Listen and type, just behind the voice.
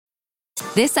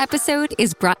This episode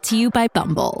is brought to you by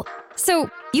Bumble.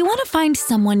 So, you want to find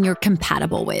someone you're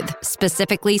compatible with,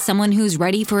 specifically someone who's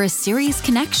ready for a serious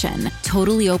connection,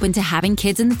 totally open to having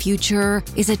kids in the future,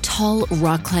 is a tall,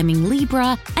 rock-climbing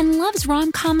Libra, and loves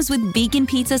rom-coms with vegan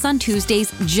pizzas on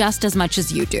Tuesdays just as much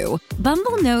as you do.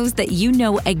 Bumble knows that you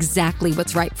know exactly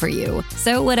what's right for you.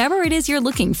 So whatever it is you're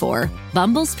looking for,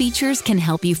 Bumble's features can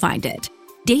help you find it.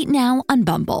 Date now on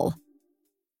Bumble.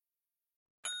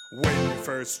 When your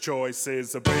first choice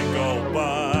is a big old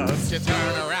bus, you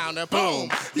turn around and boom,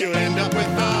 you end up with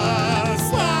a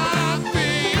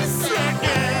sloppy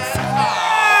second.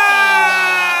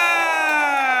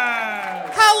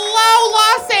 Hello,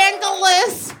 Los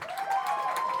Angeles.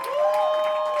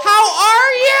 How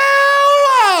are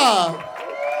you?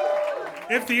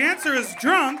 if the answer is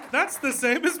drunk, that's the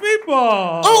same as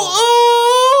meatball. Ooh.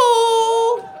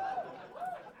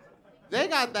 They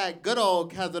got that good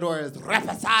old Cazadores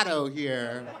Reposado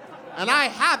here. And I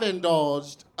have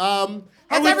indulged. Has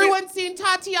everyone seen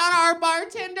Tatiana, our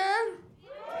bartender?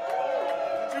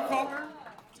 Did you call her?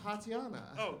 Tatiana.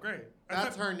 Oh, great.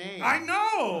 That's her name. I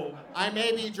know. I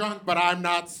may be drunk, but I'm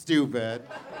not stupid.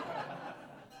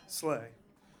 Slay.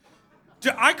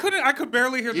 I could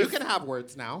barely hear You this. can have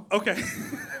words now. Okay.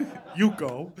 You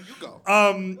go. You go.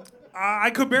 I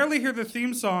could barely hear the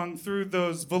theme song through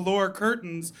those velour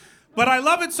curtains, but I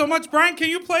love it so much. Brian, can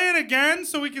you play it again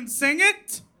so we can sing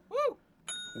it? Woo.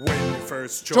 When your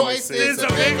first choice is a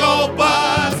big old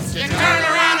bus, you turn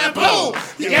around and boom,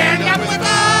 you end up with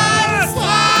a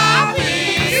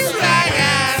sloppy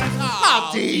second. Oh,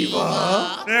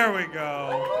 diva. There we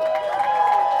go.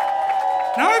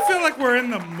 Now I feel like we're in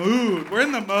the mood. We're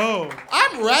in the mode.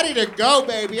 I'm ready to go,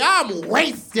 baby. I'm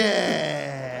wasted.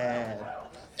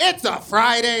 It's a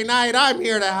Friday night. I'm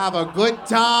here to have a good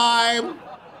time.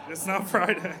 It's not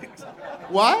Friday.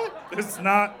 What? It's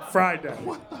not Friday.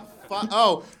 What the fuck?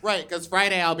 Oh, right, because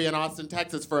Friday I'll be in Austin,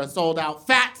 Texas for a sold-out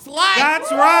Fat Slice.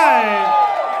 That's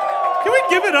right. Can we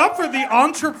give it up for the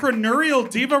entrepreneurial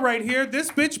diva right here? This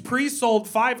bitch pre-sold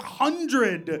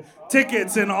 500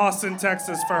 tickets in Austin,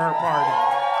 Texas for her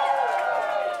party.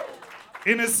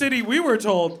 In a city we were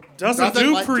told doesn't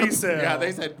do like pre-sale. Yeah,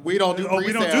 they said we don't do pre-sale.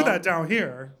 We don't do that down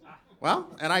here.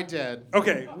 Well, and I did.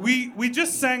 Okay, we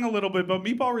just sang a little bit, but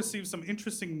Meatball received some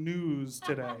interesting news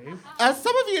today. As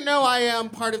some of you know, I am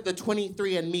part of the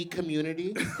 23andMe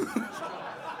community.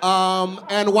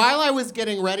 And while I was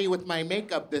getting ready with my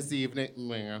makeup this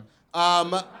evening,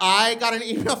 I got an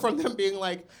email from them being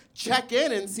like, check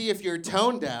in and see if you're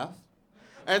tone deaf.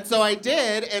 And so I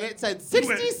did, and it said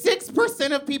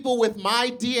 66% of people with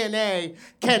my DNA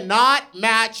cannot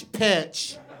match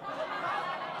pitch.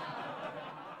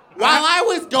 While I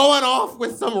was going off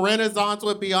with some Renaissance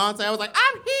with Beyonce, I was like,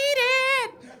 I'm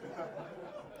heated.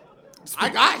 I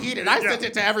got heated. I sent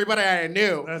it to everybody I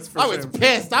knew. I was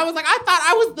pissed. I was like, I thought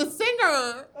I was the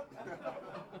singer.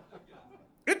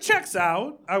 It checks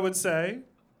out, I would say.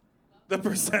 The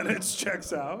percentage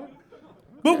checks out.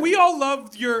 But we all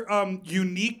loved your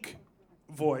unique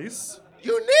voice.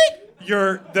 Unique?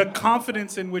 The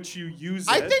confidence in which you use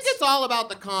it. I think it's all about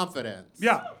the confidence.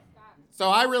 Yeah. So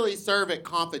I really serve it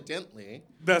confidently.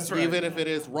 That's right. Even if it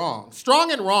is wrong.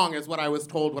 Strong and wrong is what I was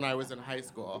told when I was in high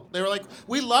school. They were like,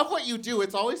 we love what you do.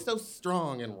 It's always so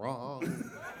strong and wrong.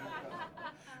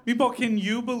 Meatball, can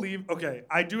you believe... Okay,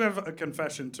 I do have a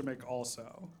confession to make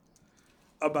also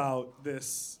about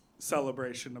this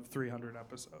celebration of 300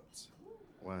 episodes.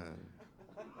 When?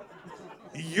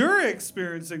 You're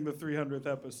experiencing the 300th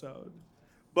episode.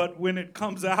 But when it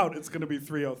comes out, it's going to be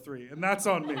 303. And that's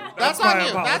on me. That's my on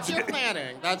you. apology. That's your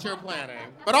planning. That's your planning.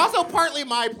 But also partly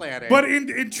my planning. But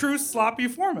in true sloppy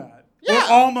format. Yeah. We're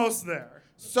almost there.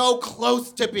 So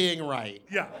close to being right.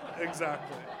 Yeah,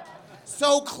 exactly.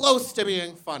 So close to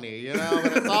being funny, you know?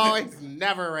 But it's always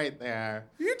never right there.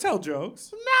 You tell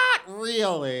jokes. Not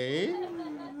really.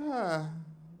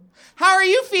 How are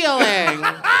you feeling?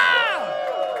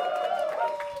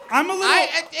 I'm a little...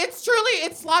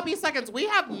 It's sloppy seconds. We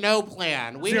have no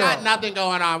plan. We got nothing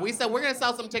going on. We said we're going to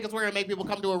sell some tickets. We're going to make people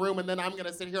come to a room, and then I'm going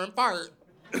to sit here and fart.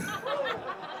 And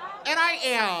I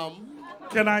am.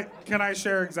 Can I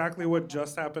share exactly what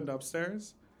just happened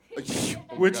upstairs?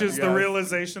 Which is the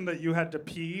realization that you had to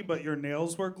pee, but your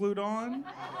nails were glued on?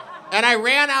 And I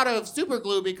ran out of super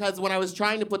glue because when I was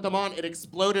trying to put them on, it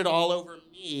exploded all over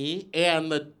me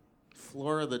and the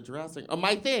floor of the dressing. Oh,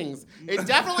 my things. It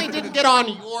definitely didn't get on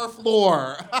your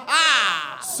floor.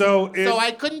 So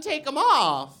I couldn't take them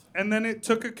off. And then it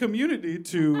took a community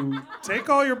to take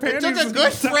all your panties. It took a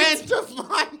good friend of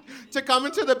mine to come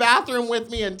into the bathroom with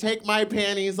me and take my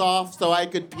panties off so I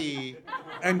could pee.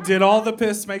 And did all the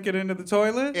piss make it into the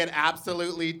toilet? It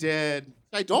absolutely did.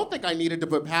 I don't think I needed to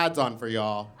put pads on for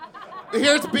y'all.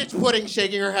 Here's bitch pudding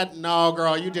shaking her head. No,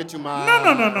 girl, you did too much.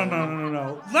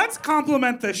 No. Let's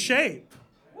compliment the shape.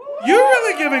 You're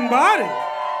really giving body.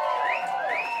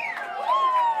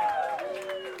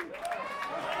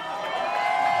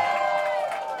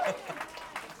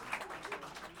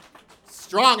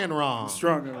 Strong and wrong.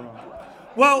 Strong and wrong.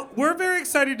 Well, we're very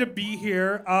excited to be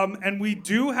here, and we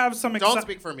do have some. Don't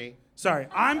speak for me. Sorry,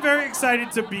 I'm very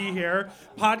excited to be here.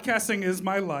 Podcasting is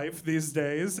my life these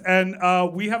days, and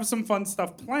we have some fun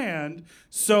stuff planned.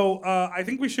 So I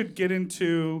think we should get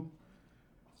into.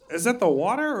 Is that the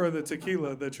water or the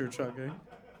tequila that you're chugging?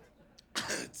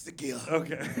 It's tequila.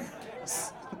 Okay.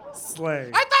 Slay.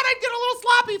 I thought I'd get a little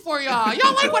sloppy for y'all.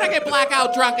 Y'all like when I get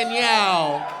blackout drunk and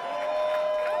yell.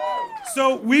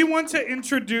 So we want to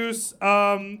introduce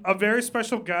a very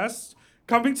special guest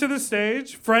coming to the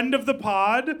stage, friend of the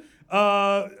pod,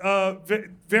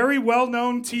 very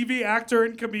well-known TV actor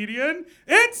and comedian.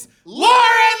 It's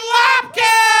Lauren Lapkus!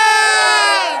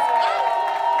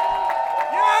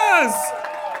 Yes!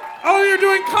 Oh, you're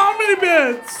doing comedy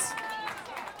bits.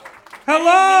 Hello.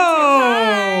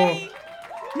 Hi.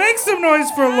 Make some noise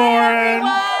for Lauren.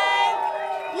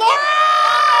 Lauren!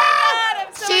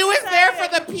 I'm so She was there for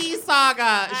excited. the Pee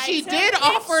Saga. She took did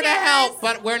offer to pictures. help,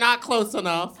 but we're not close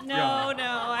enough. No,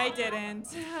 I didn't.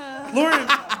 Lauren,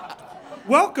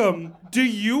 welcome. Do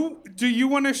you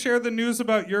want to share the news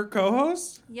about your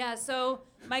co-host? Yeah, so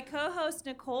my co-host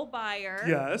Nicole Byer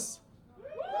Yes.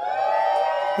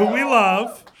 Who we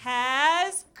love.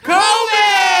 has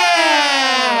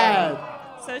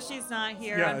COVID! so she's not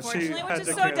here, Yeah, she unfortunately, had which is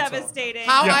to so cancel. devastating.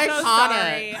 How I'm so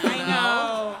iconic. sorry.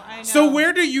 I know. So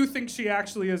where do you think she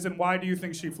actually is, and why do you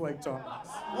think she flaked on us?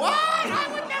 What? I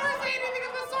would never say anything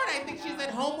of the sort. I think she's at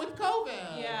home with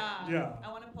COVID. Yeah.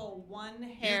 I want to pull one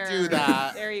hair. do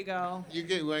that. There you go. You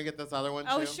want to get this other one,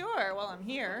 too? Oh, sure. Well, I'm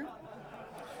here.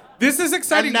 This is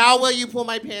exciting. And now will you pull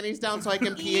my panties down so I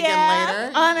can pee Yeah. again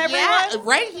later? On everyone? Yeah,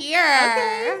 right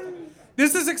here.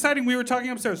 This is exciting. We were talking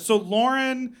upstairs. So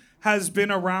Lauren has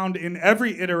been around in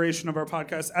every iteration of our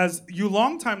podcast. As you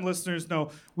longtime listeners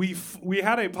know, we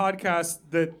had a podcast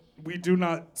that we do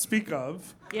not speak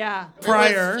of Yeah.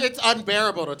 prior. It's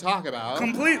unbearable to talk about.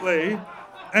 Completely.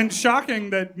 And shocking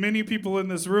that many people in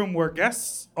this room were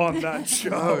guests on that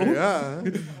show.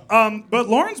 But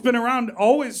Lauren's been around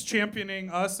always championing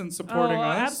us and supporting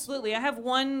us. Absolutely. I have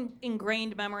one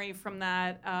ingrained memory from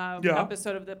that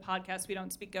episode of the podcast we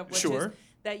don't speak of, which Sure. is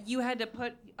that you had to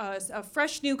put a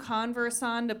fresh new Converse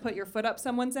on to put your foot up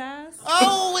someone's ass.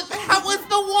 Oh, that was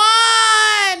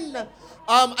the one!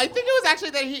 I think it was actually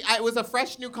that it was a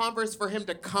fresh new Converse for him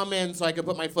to come in so I could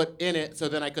put my foot in it so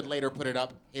then I could later put it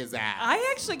up his ass. I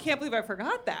actually can't believe I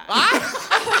forgot that.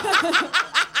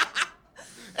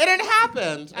 And it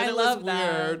happened. And I it love was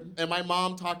that. weird. And my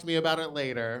mom talked to me about it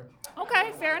later.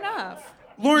 Okay, fair enough.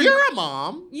 Lauren, You're a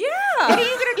mom. Yeah. What are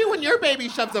you gonna do when your baby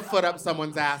shoves a foot up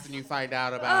someone's ass and you find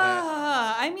out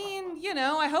about I mean,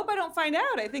 I hope I don't find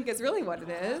out. I think it's really what it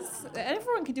is.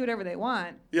 Everyone can do whatever they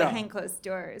want Yeah. behind closed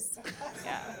doors.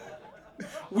 Yeah.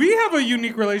 we have a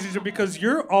unique relationship because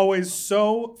you're always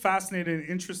so fascinated and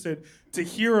interested to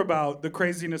hear about the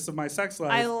craziness of my sex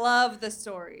life. I love the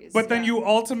stories. But then yeah. you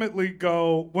ultimately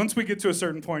go, once we get to a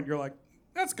certain point, you're like,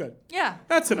 that's good. Yeah.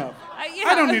 That's enough. Yeah.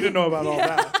 I don't need to know about all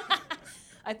that.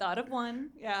 I thought of one.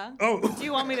 Yeah. Oh. Do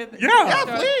you want me to? Yeah.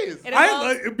 Yeah, please. It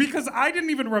involves- Because I didn't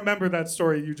even remember that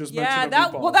story you just yeah, mentioned. that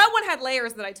of meatballs. well, that one had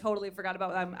layers that I totally forgot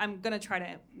about. I'm gonna try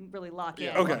to really lock it?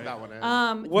 in. Yeah, Okay. lock that one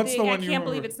in. What's the one I you can't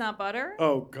believe remember? it's not butter.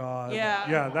 Oh God. Yeah.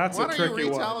 Yeah, that's Why a don't you tricky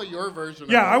retell one. your version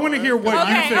Yeah, of I want to hear what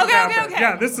Okay, you think okay, happened. okay.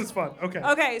 Yeah, this is fun. Okay.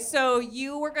 Okay, so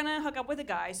you were gonna hook up with a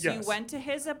guy. So Yes. you went to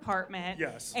his apartment.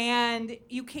 Yes. And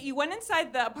you went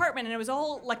inside the apartment, and it was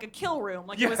all like a kill room.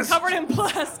 Like it Yes. was covered in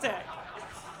plastic.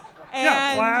 And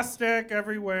Yeah, plastic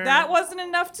everywhere. that wasn't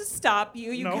enough to stop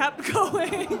you. You Nope. kept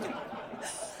going.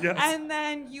 Yes. And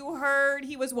then you heard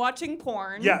he was watching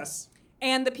porn. Yes.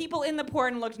 And the people in the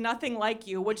porn looked nothing like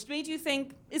you, which made you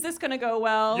think, is this going to go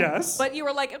well? Yes. But you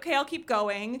were like, okay, I'll keep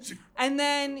going. And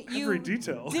then you Every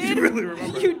detail. did, You really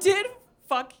remember. You did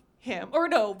fuck him. Or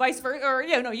no, vice versa. Or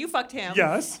you fucked him.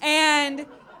 Yes. And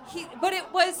but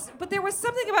there was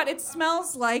something about it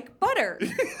smells like butter.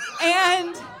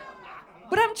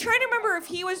 But I'm trying to remember if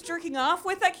he was jerking off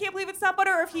with I can't believe it's not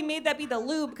butter, or if he made that be the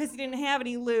lube because he didn't have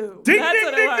any lube. Ding, That's ding,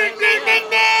 what ding, it was. ding, ding, ding,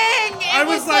 ding. It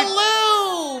was the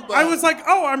lube. I was like,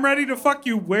 oh, I'm ready to fuck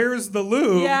you. Where's the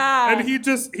lube? Yeah. And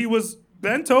he was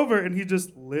bent over and he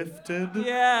just lifted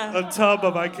Yeah. a tub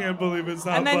of I can't believe it's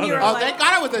not And then you butter. were Oh, like- thank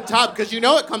God it was a tub, because you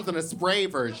know it comes in a spray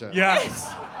version. Yes.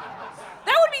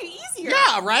 That easier.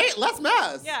 Yeah, right? Less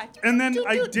mess. Yeah. And then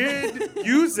I did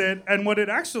use it, and what it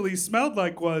actually smelled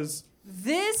like was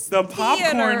This the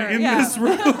popcorn theater. in Yeah. this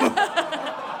room.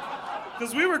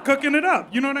 Because we were cooking it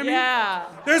up. You know what I mean? Yeah.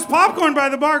 There's popcorn by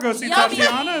the bar. Go see Yummy.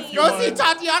 Tatiana if you Go want. see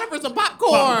Tatiana for some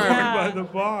popcorn. Popcorn Yeah. by the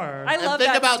bar. I And love think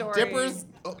that about story. Dippers.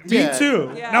 Me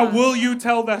too. Yeah. Now, will you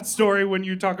tell that story when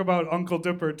you talk about Uncle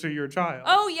Dipper to your child?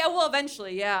 Oh yeah, well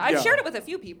eventually, yeah. I've Yeah. shared it with a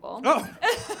few people. Oh.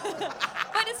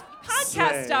 But it's podcast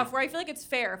Slay. stuff where I feel like it's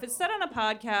fair. If it's said on a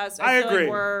podcast, I I feel agree. like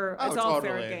we're Oh, it's all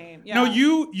fair totally. game. Yeah. No,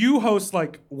 you host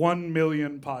like 1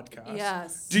 million podcasts.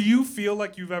 Yes. Do you feel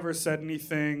like you've ever said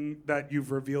anything that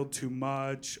you've revealed too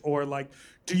much, or like,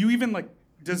 do you even like?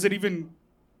 Does it even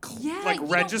Yeah, like you know-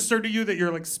 register to you that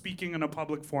you're like speaking in a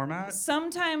public format?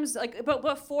 Sometimes, like, but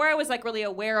before I was like really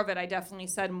aware of it, I definitely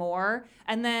said more.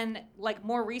 And then, like,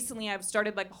 more recently, I've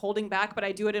started like holding back, but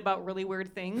I do it about really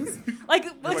weird things. Like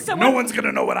Like, someone, no one's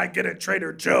gonna know what I get at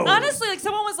Trader Joe's. honestly, like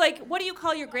someone was like, "What do you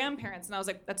call your grandparents?" And I was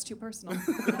like, "That's too personal."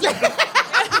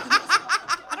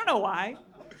 I don't know why.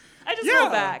 I just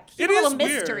hold back. Keep it a is little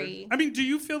weird. mystery. I mean, do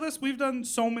you feel this? We've done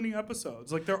so many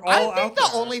episodes. Like they're all I out think the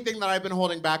there. only thing that I've been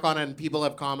holding back on and people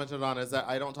have commented on is that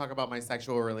I don't talk about my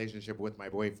sexual relationship with my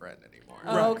boyfriend anymore.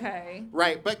 Oh, okay.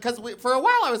 Right, but because for a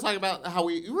while I was talking about how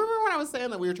you remember when I was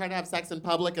saying that we were trying to have sex in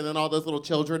public and then all those little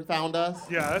children found us?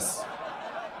 Yes.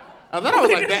 And then I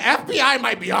was like, the FBI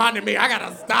might be on to me. I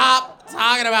gotta stop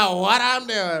talking about what I'm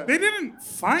doing. They didn't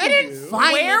find They didn't you.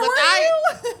 find Where me,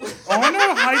 but were you? On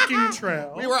a hiking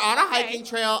trail. We were on a hiking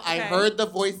trail. I Okay. heard the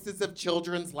voices of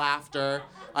children's laughter.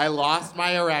 I lost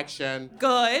my erection.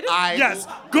 Good. Yes,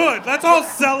 good. Let's all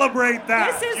celebrate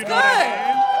that. This is You know what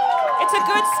I It's a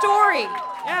good story.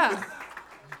 Yeah.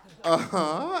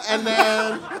 And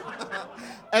then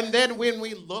and then when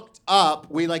we looked up,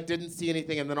 we like didn't see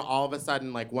anything, and then all of a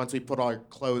sudden, like once we put our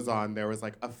clothes on, there was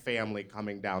like a family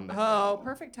coming down the hill. Oh,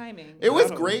 perfect timing. It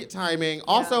was Wow. great timing.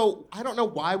 Also, I don't know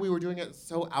why we were doing it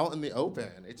so out in the open.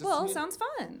 It just Well, sounds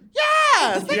fun. Yes!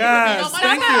 Thank you for being Yes, on my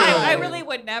thank side. you. I really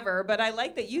would never, but I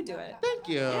like that you do it. Thank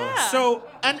you. Yeah. So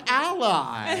An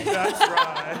ally. that's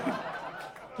right.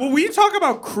 Well, we talk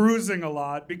about cruising a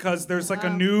lot because there's like a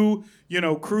new,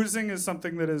 cruising is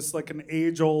something that is like an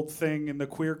age-old thing in the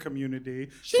queer community.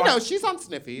 She Fi- knows she's on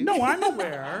Sniffy. No, I'm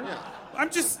aware.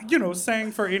 I'm just,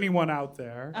 saying for anyone out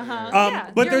there. Uh-huh. Yeah.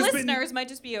 But Your there's listeners might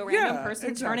just be a random Yeah,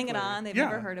 person turning it exactly. on. They've Yeah.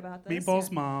 never heard about this. Meatball's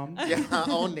Yeah. mom. Yeah.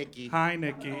 Oh, Nikki. Hi,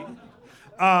 Nikki.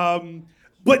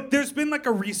 But there's been like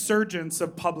a resurgence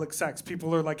of public sex.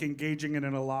 People are like engaging in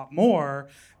it a lot more.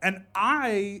 And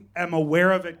I am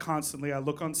aware of it constantly. I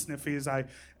look on Sniffies.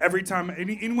 Every time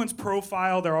anyone's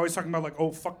profile, they're always talking about like,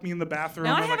 oh, fuck me in the bathroom.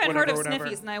 Now, or I like haven't whatever, heard of whatever.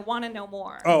 Sniffies, and I want to know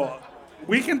more. Oh,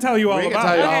 we can tell you all We can about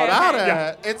tell you it. all Okay, about okay. it.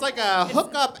 Yeah. It's like a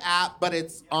hookup app, but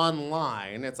it's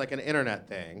online. It's like an internet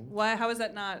thing. Why? How is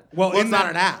that not? Well, it's not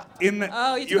an app. In the,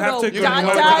 Oh, you have to You go gotta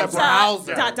to go the to the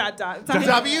website. browser.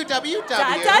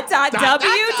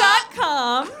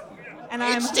 www.w.com. And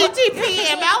I'm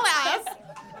HTTP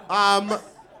MLS.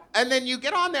 And then you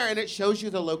get on there and it shows you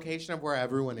the location of where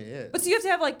everyone is. But so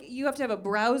you have to have a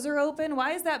browser open.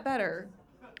 Why is that better?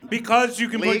 Because you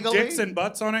can Legally? put dicks and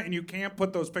butts on it, and you can't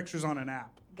put those pictures on an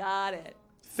app. Got it.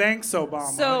 Thanks, Obama.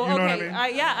 So you know okay, what I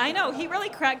mean? yeah, I know. He really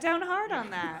cracked down hard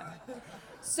on that.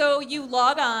 So you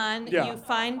log on, Yeah. you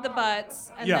find the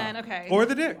butts, and then okay. Or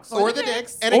the dicks. or the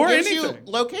dicks. And Or it gives anything.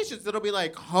 you locations. It'll be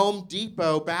like Home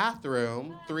Depot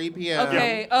bathroom, 3 p.m.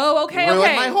 Okay. Oh, okay. Ruin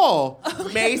okay. my hole.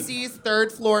 Macy's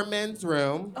third floor men's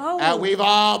room. Oh. We've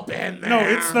all been there. No,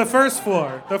 it's the first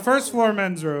floor. The first floor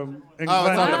men's room. in Oh,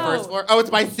 it's on the Glenview. first floor. Oh,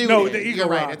 it's by Sue. No, the Eagle You're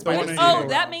right. Rock, It's the by one the in Sue. Eagle Oh, Rock.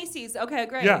 that Macy's. Okay,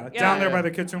 great. Yeah, down there yeah. by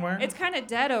the kitchenware. It's kind of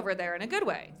dead over there in a good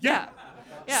way. Yeah.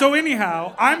 Yeah. So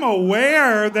anyhow, I'm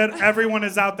aware that everyone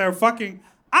is out there fucking.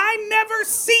 I never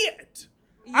see it.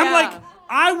 I'm Yeah. like,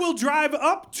 I will drive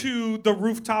up to the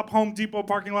rooftop Home Depot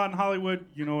parking lot in Hollywood.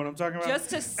 You know what I'm talking about?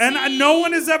 Just to And see- no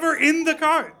one is ever in the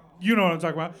car. You know what I'm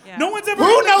talking about? Yeah. No one's ever in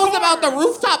Who the knows car. about the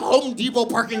rooftop Home Depot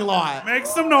parking lot? Make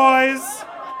some noise.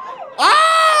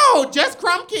 Oh, Jess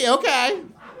Krumke. Okay.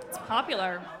 It's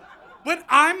popular. But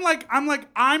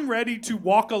I'm ready to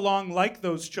walk along like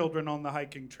those children on the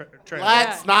hiking trail.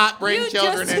 Let's not bring You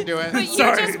children just- into But it. you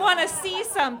Sorry. just want to see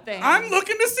something. I'm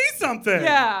looking to see something.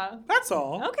 Yeah. That's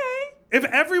all. Okay. If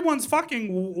everyone's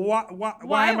fucking, why am I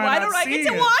Why not don't I get seeing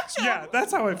to it? watch 'em? Yeah,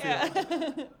 that's how I feel.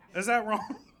 Yeah. Is that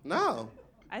wrong? No.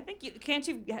 I think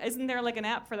isn't there like an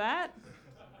app for that?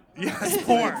 Yeah, it's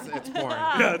porn. It's porn.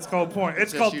 Yeah, it's called porn.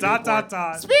 It's Just called you do dot porn. dot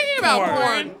dot. Speaking about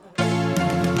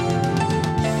porn.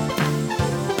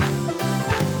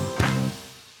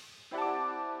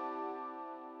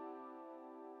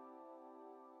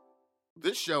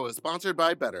 This show is sponsored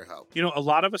by BetterHelp. You know, a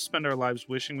lot of us spend our lives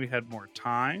wishing we had more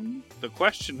time. The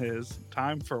question is,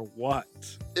 time for what?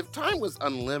 If time was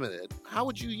unlimited, how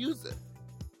would you use it?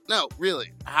 No,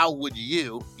 really, how would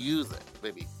you use it?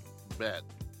 Maybe bed.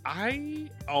 I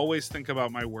always think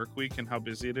about my work week and how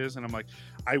busy it is, and I'm like,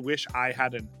 I wish I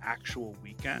had an actual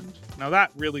weekend. Now,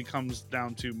 that really comes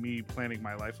down to me planning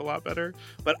my life a lot better,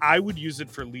 but I would use it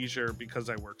for leisure because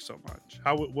I work so much.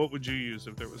 What would you use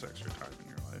if there was extra time in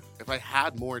your life? If I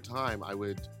had more time, I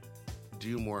would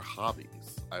do more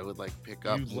hobbies. I would pick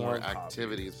up more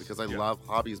activities because I love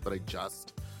hobbies, but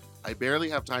I barely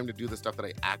have time to do the stuff that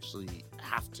I actually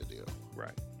have to do.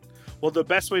 Right. Well, the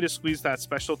best way to squeeze that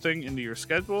special thing into your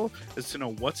schedule is to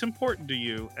know what's important to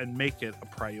you and make it a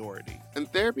priority. And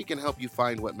therapy can help you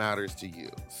find what matters to you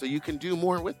so you can do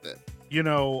more with it. You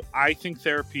know, I think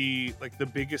therapy, the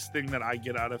biggest thing that I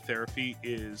get out of therapy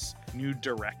is new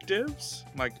directives.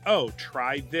 Oh,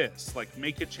 try this.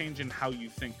 Make a change in how you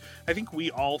think. I think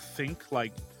we all think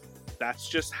that's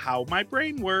just how my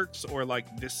brain works, or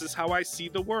this is how I see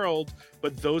the world.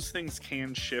 But those things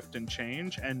can shift and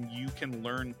change, and you can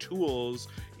learn tools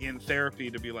in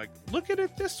therapy to be look at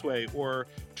it this way, or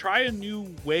try a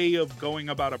new way of going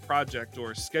about a project,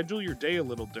 or schedule your day a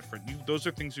little different. Those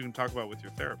are things you can talk about with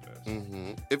your therapist.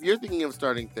 Mm-hmm. If you're thinking of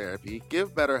starting therapy,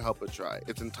 give BetterHelp a try.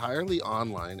 It's entirely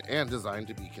online and designed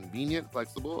to be convenient,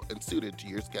 flexible, and suited to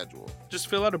your schedule. Just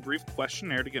fill out a brief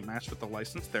questionnaire to get matched with a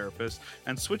licensed therapist,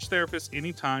 and switch therapists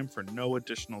anytime for no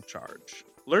additional charge.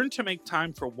 Learn to make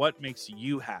time for what makes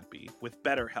you happy with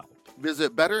BetterHelp.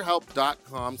 Visit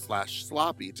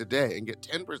BetterHelp.com/sloppy today and get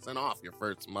 10% off your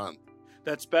first month.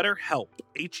 That's BetterHelp,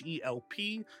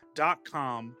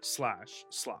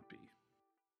 HELP.com/sloppy.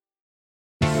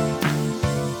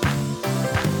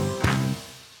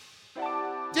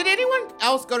 Did anyone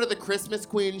else go to the Christmas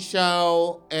Queen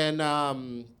show in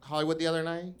Hollywood the other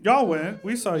night? Y'all went.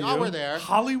 We saw you. Y'all were there.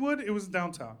 Hollywood? It was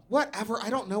downtown. Whatever. I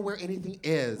don't know where anything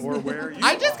is. Or where you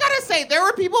I just gotta say, there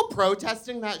were people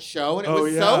protesting that show, and it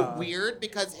was so weird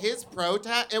because his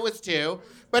protest, it was two,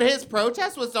 but his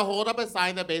protest was to hold up a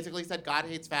sign that basically said God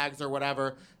hates fags or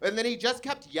whatever, and then he just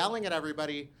kept yelling at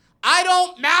everybody, I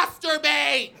don't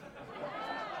masturbate!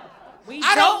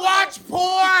 I don't watch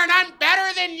porn! I'm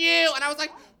better than you! And I was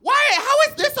like, why? How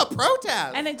is this a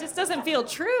protest? And it just doesn't feel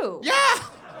true. Yeah!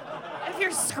 If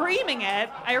you're screaming it,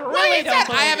 I Well, really he don't said,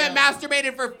 believe I haven't you.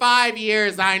 masturbated for 5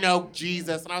 years. I know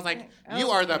Jesus. And I was like,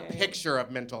 you are the Okay. picture of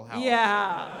mental health.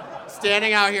 Yeah.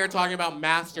 Standing out here talking about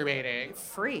masturbating.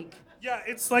 Freak. Yeah,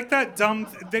 it's that dumb.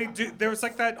 There's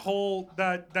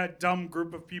that dumb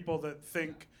group of people that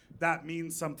think that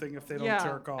means something if they don't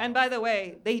jerk off. And by the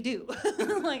way, they do.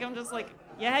 I'm just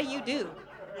yeah, you do.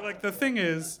 You're the thing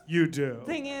is, you do.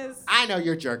 Thing is, I know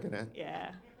you're jerking it.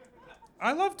 yeah.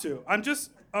 I love to. I'm just.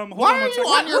 Hold Why on are one you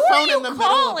second. on your Who are phone you in the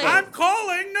calling? middle of I'm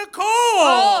calling Nicole.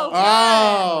 Oh.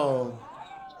 Oh.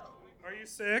 Are you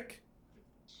sick?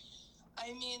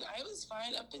 I mean, I was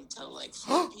fine up until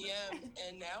 4 p.m.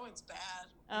 and now it's bad.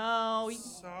 Oh,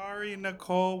 Sorry,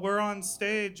 Nicole. We're on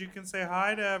stage. You can say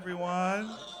hi to everyone.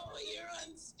 Oh, you're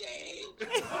on stage.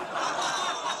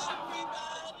 Hello,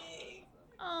 everybody.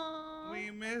 oh.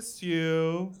 We miss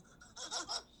you.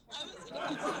 I was gonna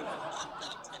get so fucked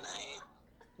up tonight.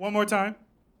 One more time.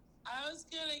 I was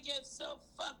gonna get so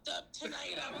fucked up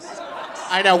tonight. I was so excited.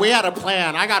 I know, we had a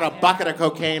plan. I got a bucket of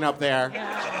cocaine up there.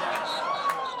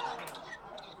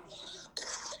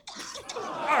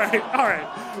 All right.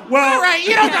 Well, All right,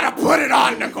 you don't gotta put it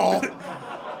on, Nicole.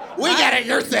 We get it,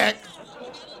 you're sick. We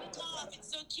gotta talk.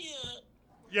 It's so cute.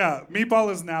 yeah,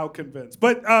 Meatball is now convinced.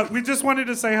 But we just wanted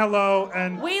to say hello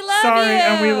and We love sorry, you.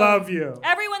 and we love you.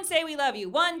 Everyone say we love you.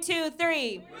 1, 2,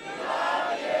 3.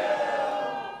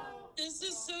 This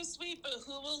is so sweet, but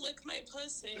who will lick my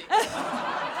pussy?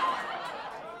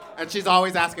 And she's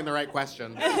always asking the right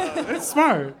question. It's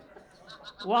smart.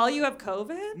 While you have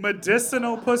COVID?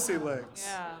 Medicinal pussy licks.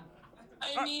 Yeah.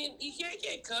 I mean, you can't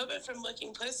get COVID from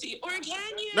licking pussy, or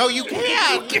can you? No, you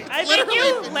can't. I think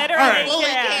you literally right. Fully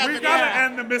can. can. We've got to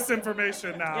end the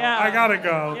misinformation now. Yeah. I gotta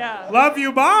go. Yeah. Love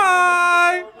you.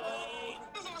 Bye.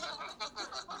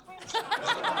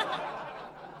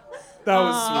 That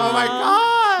was sweet. Oh my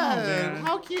God. man.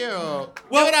 How cute.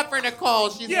 Give it up for Nicole.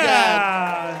 She's dead.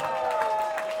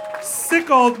 Yeah. Sick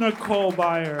old Nicole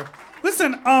Byer.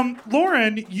 Listen,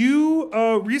 Lauren, you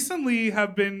recently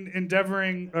have been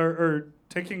endeavoring or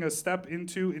taking a step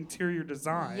into interior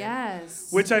design. Yes.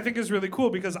 Which I think is really cool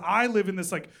because I live in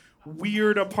this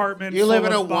weird apartment. You live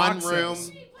full in a of boxes. one room.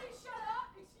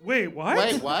 Wait, what?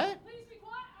 Wait, what?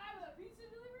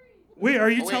 Wait, are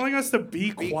you Oh, wait. telling us to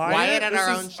be quiet at This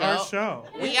our is own show? our show.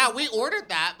 We ordered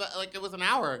that, but like it was an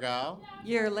hour ago.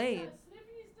 You're late.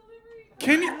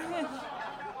 Can you?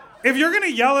 If you're gonna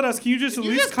yell at us, can you just Can at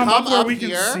you least just come come up where up we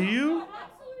here? can see you?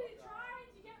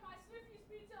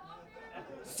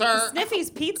 Sir. Sniffy's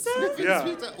Pizza? Sniffy's Yeah.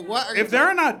 Pizza. What are you If there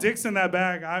are not dicks in that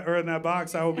bag or in that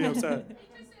box, I will be upset.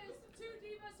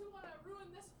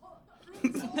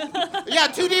 Yeah,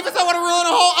 two divas that want to ruin a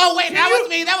whole. Oh wait, that was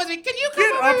me. That was me. Can you come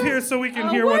Get over up here? here so we can Oh,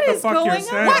 hear what what the is fuck you're going on?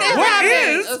 saying. What is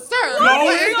happening? Sir,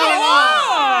 what is going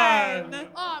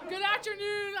on? Good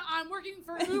afternoon. I'm working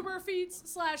for Uber Feeds /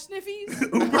 Sniffies.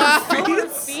 Uber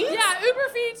Feeds? Yeah, Uber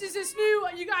Feeds is this new.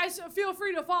 You guys feel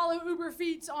free to follow Uber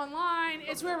Feeds online.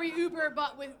 It's where we Uber,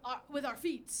 but with our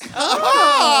feet.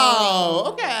 Oh,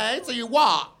 okay. So you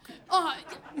walk.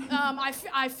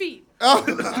 I feet.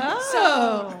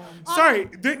 Oh. Sorry,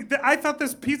 I thought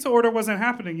this pizza order wasn't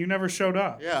happening. You never showed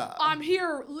up. Yeah. I'm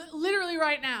here literally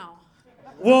right now.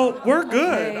 Well, we're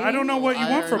good. Okay. I don't know what you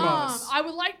want from us. I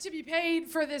would like to be paid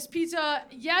for this pizza.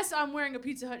 Yes, I'm wearing a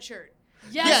Pizza Hut shirt.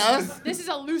 Yes, Yes. this is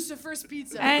a Lucifer's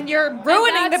pizza. And you're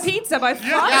ruining the that's- pizza by Yeah,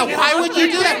 flying it why all would you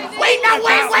the do way. that? Wait, no,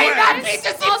 wait. That pizza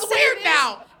I'll seems say weird this.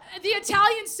 now. The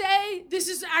Italians say this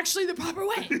is actually the proper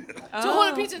way to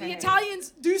hold a pizza. okay. The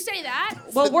Italians do say that.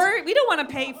 Well, we don't want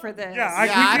to pay for this. Yeah, I we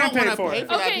can't don't pay wanna for pay it.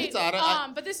 for that Okay, pizza. I-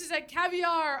 but this is a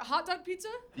caviar hot dog pizza.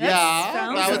 Yeah,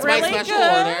 sounds that was really my special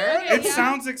good. order. It Yeah.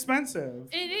 sounds expensive.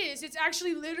 It is. It's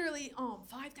actually literally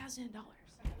 $5,000.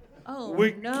 Oh,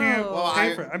 We no. can't Well,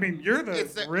 pay I- for it. I mean, you're the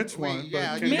It's the- rich wait, one,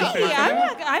 yeah, but can you you got pay money. for I'm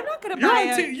that? not going to You're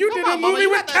buy on it. you Come did on, a Mama, movie you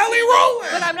with got that Kelly TV. Rowland.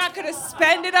 But I'm not going to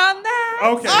spend it on that.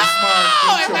 Okay, Oh,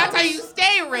 smart. and Good that's how choice. you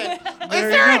stay rich. There Is you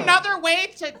there go. another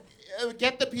way to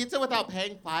get the pizza without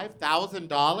paying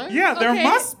 $5,000? Yeah, there Okay.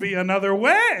 must be another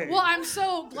way. Well, I'm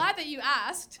so glad that you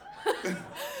asked,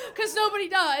 because nobody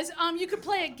does. You could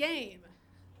play a game.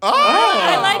 Oh,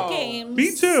 I like games.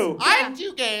 Me too. I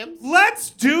do games. Let's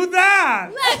do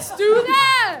that. Let's do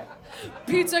that.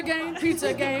 Pizza game,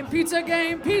 pizza game, pizza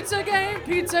game, pizza game,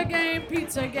 pizza game,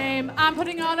 pizza game. I'm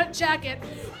putting on a jacket.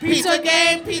 Pizza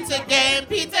game, pizza game,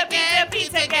 pizza game,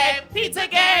 pizza game, pizza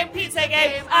game, pizza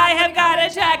game. I have got a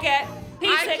jacket.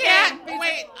 Pizza I can't. game.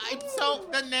 Wait, I'm so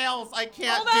the nails. I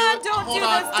can't Hold do on, it. don't Hold do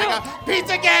on. this, I don't. got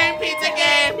pizza game, pizza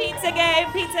game, Pizza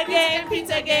game, pizza game,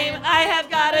 pizza game. I have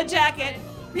got a jacket.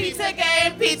 pizza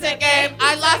game, pizza game.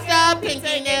 I lost a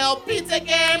pinky nail. Pizza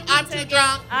game. I'm too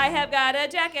drunk. I have got a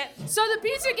jacket. So the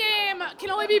pizza game can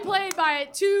only be played by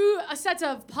two sets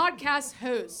of podcast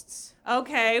hosts.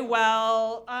 Okay,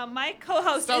 well, my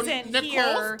co-host So isn't Nicole's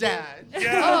here. dead.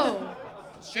 Yeah. Oh.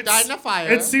 She died in a fire.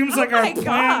 It seems like our my plan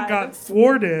God. got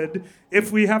thwarted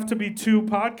if we have to be two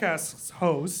podcast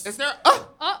hosts. Is there Oh,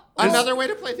 another way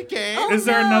to play the game? Is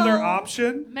there another no.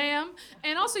 option? ma'am.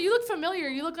 And also, you look familiar.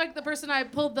 You look like the person I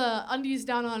pulled the undies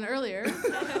down on earlier.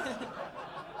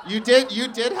 You did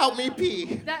help me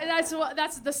pee. That's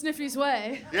the Sniffies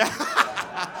way. Yeah.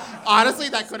 Honestly,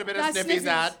 that could have been a That's Sniffy's Sniffy's.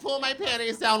 ad. Pull my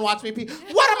panties down, watch me pee.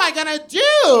 What am I gonna do?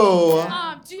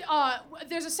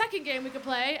 There's a second game we could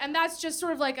play, and that's just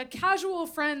sort of like a casual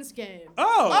friends game.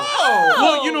 Oh.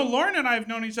 Well, you know, Lauren and I have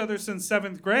known each other since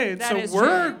 7th grade, That so is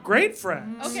we're true. great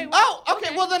friends. Okay. Oh,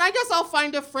 okay. Well, then I guess I'll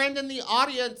find a friend in the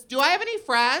audience. Do I have any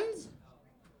friends?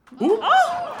 Ooh.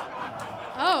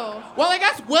 Oh. Well, I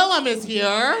guess Willem is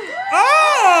here.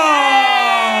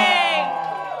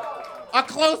 Oh! A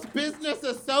close business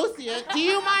associate. Do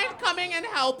you mind coming and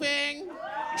helping?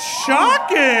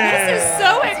 Shocking! This is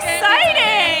so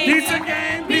exciting. Pizza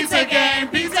game, pizza game,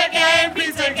 pizza game,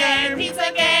 pizza game,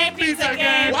 Pizza game, pizza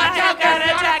game. Watch I have out, got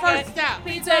there's a not a jacket. first step.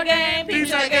 Pizza game,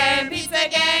 pizza game, pizza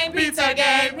game, pizza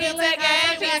game, pizza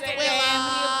game, pizza game.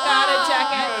 You've got a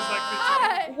jacket.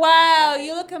 Hi. Wow,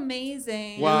 you look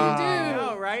amazing. Wow.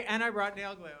 Oh, right. And I brought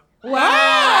nail glue.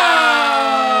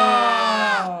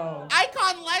 Wow.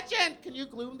 Icon legend. Can you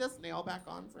glue this nail back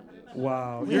on for me?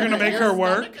 Wow. You're gonna make Your her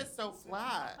work? stomach is so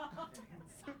flat.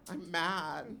 I'm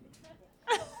mad.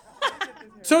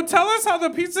 So tell us how the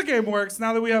pizza game works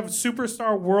now that we have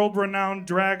superstar world-renowned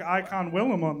drag icon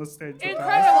Willem on the stage with us.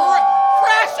 Incredible.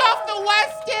 Fresh off the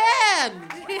West End.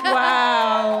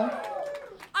 Wow.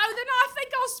 Oh, then I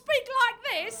think I'll speak like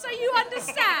this so you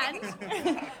understand.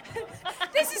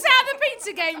 This is how the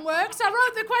pizza game works. I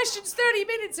wrote the questions 30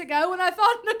 minutes ago when I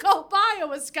thought Nicole Byer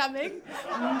was coming.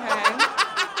 Okay.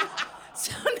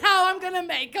 So now I'm going to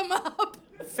make them up.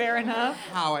 Fair enough.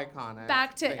 How iconic.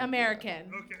 Back to Thank you.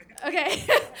 American. Okay.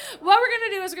 What we're going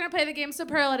to do is we're going to play the game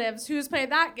Superlatives. Who's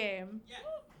played that game?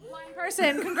 One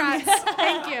person. Congrats.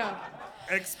 Thank you.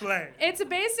 Explain. It's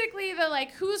basically the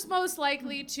like who's most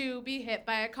likely to be hit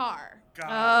by a car. God.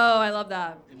 Oh, I love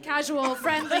that. Casual,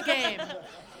 friendly game.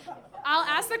 I'll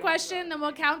ask the question, then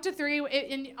we'll count to 3,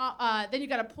 then you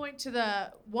got to point to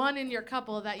the one in your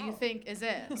couple that you think is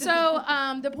it. So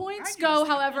the points go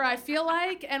however I feel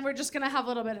like, and we're just going to have a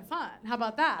little bit of fun. How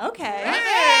about that? Okay.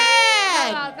 How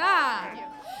about that?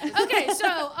 Okay,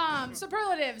 so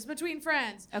superlatives between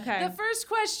friends. Okay. The first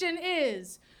question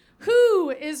is,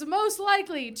 who is most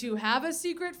likely to have a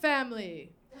secret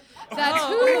family? That's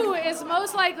who is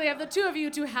most likely of the two of you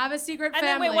to have a secret And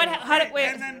then family.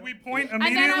 And then we point And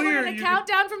immediately. then we're or going to you- count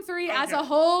down from 3 as a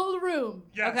whole room.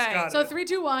 Yes, Okay. got So it. 3,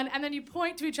 2, 1, and then you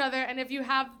point to each other, and if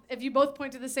you both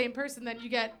point to the same person, then you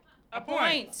get A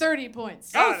point. 30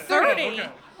 points. Got it. 30. Okay.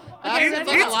 That's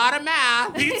ready? a lot of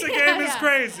math. Pizza game is Yeah.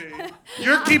 crazy.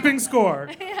 You're keeping score.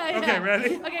 Yeah. Okay,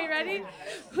 ready? Okay, ready?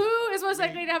 Who is most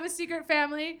likely to have a secret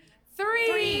family?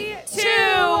 3, 2,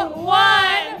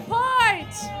 1, point!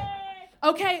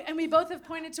 Okay, and we both have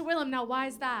pointed to Willem. Now, why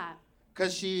is that?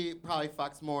 Because she probably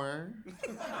fucks more.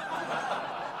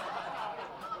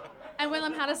 And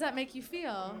Willem, how does that make you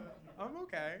feel? I'm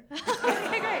okay.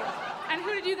 Okay, great. And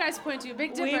who did you guys point to?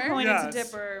 Big We Dipper? pointed to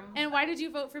Yes. Dipper. And why did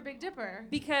you vote for Big Dipper?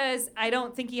 Because I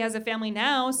don't think he has a family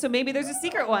now, so maybe there's a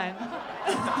secret one.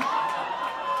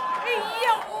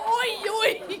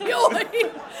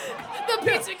 The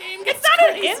pizza game gets It's not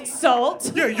crazy. an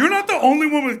insult. Yeah, you're not the only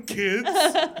one with kids.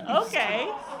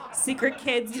 Okay. Secret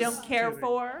kids you don't care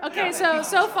for. Okay,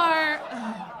 so far,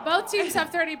 both teams have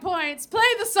 30 points. Play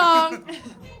the song.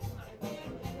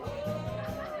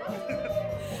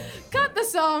 Cut the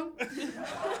song.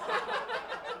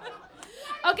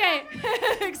 Okay,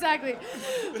 exactly.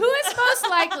 Who is most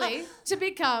likely to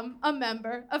become a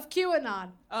member of QAnon?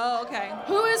 Oh, okay.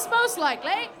 Who is most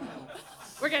likely?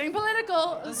 We're getting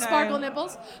political, sparkle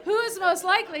nipples. Who is most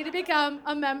likely to become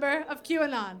a member of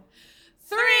QAnon?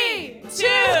 3, 2,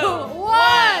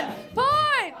 1,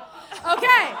 point!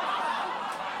 Okay.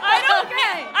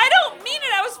 I don't mean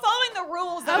it. I was following the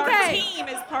rules that Okay. our team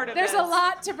is part of There's this. a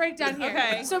lot to break down here.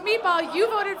 Okay. So, Meatball, you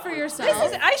voted for yourself.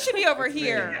 I should be over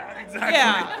here. Exactly.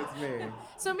 Yeah. It's me.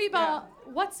 So, Meatball,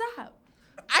 what's up?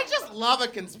 I just love a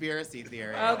conspiracy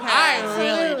theory. Okay. I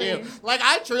really do. Absolutely. Like,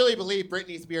 I truly believe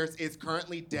Britney Spears is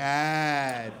currently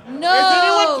dead. No. Is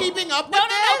anyone keeping up with No,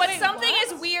 this? but something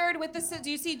is weird with this. Do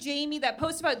you see Jamie, that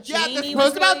post about Yeah, Jamie? this was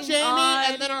post about going Jamie, on?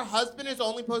 and then her husband is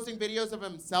only posting videos of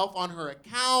himself on her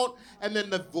account, and then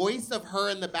the voice of her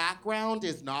in the background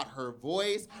is not her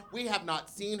voice. We have not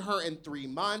seen her in 3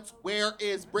 months. Where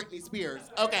is Britney Spears?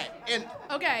 Okay, and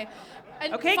Okay.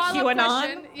 And Okay, follow-up QAnon.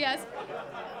 question, yes.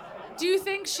 Do you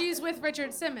think she's with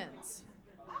Richard Simmons?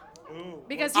 Ooh.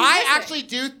 Because he's I missing. actually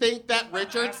do think that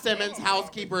Richard Simmons'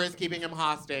 housekeeper is keeping him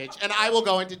hostage, and I will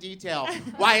go into detail.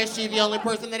 Why is she the only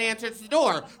person that answers the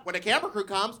door? When a camera crew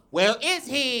comes, where is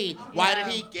he? Why did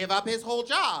he give up his whole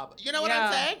job? You know what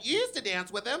I'm Yeah. saying? You used to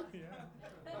dance with him.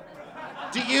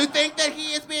 Do you think that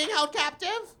he is being held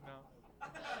captive?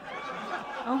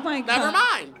 Oh my God. Never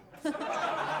mind.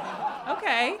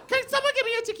 Okay. Can someone give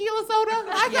me a tequila soda?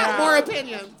 I got more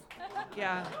opinions.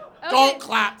 Yeah. Okay. Don't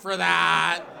clap for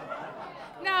that.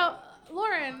 Now,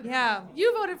 Lauren, Yeah.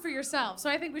 you voted for yourself, so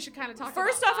I think we should kind of talk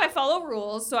First about off, I follow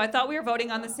rules, so I thought we were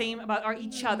voting on the same about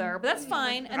each other, but that's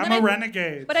fine. And I'm then a I-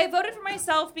 renegade. But I voted for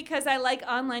myself because I like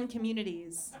online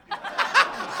communities.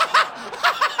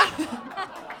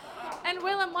 And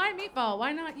Willem, why Meatball?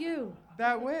 Why not you?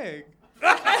 That wig.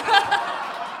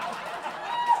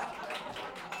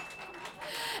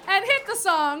 And hit the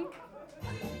song.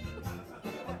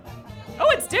 Oh,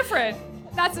 it's different.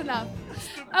 That's enough.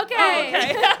 Okay. Oh,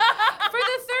 okay. For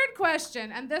the third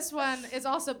question, and this one is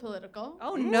also political.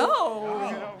 Oh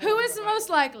no. Who is most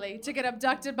likely to get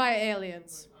abducted by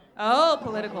aliens? Oh,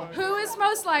 political. Who is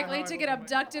most likely to get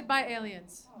abducted by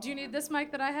aliens? Do you need this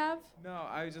mic that I have? No,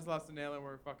 I just lost a nail and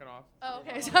we're fucking off. Oh,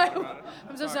 okay. Sorry.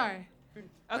 I'm so sorry.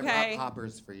 Okay.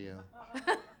 Poppers for you.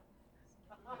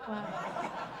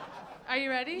 Are you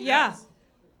ready? Yeah.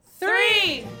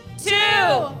 3, 2,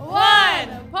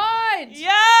 1. Point.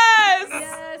 Yes.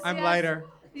 Yes. I'm yes. lighter.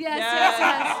 Yes. Yes.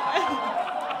 Yes.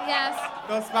 Yes.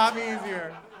 They'll spot me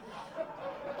easier.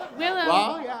 Willem.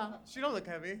 Well, yeah. She don't look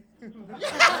heavy. It's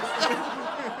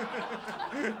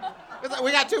like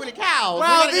we got too many cows.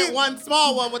 Well, we gotta these- get one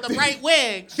small one with a bright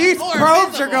wig. She's These more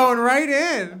probes are visible. going right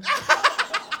in.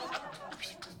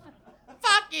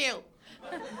 Fuck you.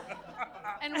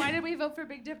 And why did we vote for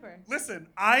Big Dipper? Listen,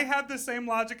 I had the same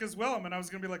logic as Willem, and I was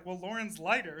gonna be like, well, Lauren's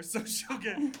lighter, so she'll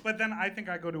get. But then I think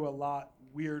I go to a lot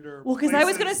weirder. Well, because I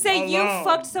was gonna places say you alone.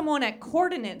 fucked someone at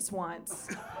coordinates once.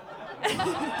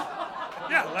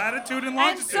 Yeah, latitude and And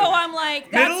longitude. so I'm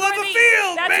like, that's Middle of where the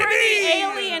field, that's where baby! the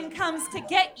alien comes to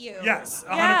get you. Yes,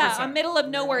 100%. Yeah, a middle of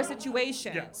nowhere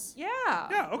situation. Yes. Yeah.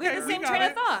 Yeah, We okay, have the we same got train it.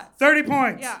 of thought. 30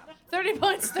 points. Yeah. 30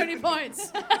 points, 30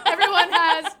 points. Everyone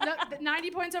has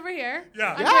 90 points over here.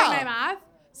 Yeah. I'm Yeah. doing my math.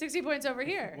 60 points over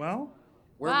here. Well,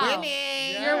 We're Wow.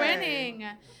 winning. You're winning.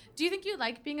 Do you think you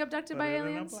like being abducted by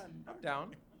aliens? I'm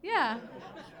down. Yeah.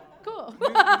 Cool.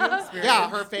 Yeah,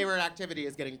 her favorite activity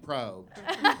is getting probed.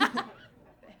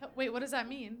 Wait, what does that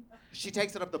mean? She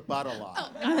takes it up the butt a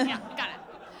lot. Yeah, got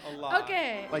it. A lot.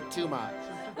 Okay. Like too much.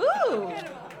 Ooh.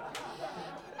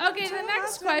 Okay, the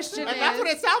next question And is, that's what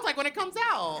it sounds like when it comes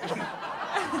out.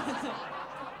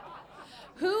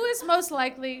 who is most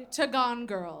likely to gone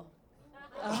girl?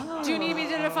 Do you need me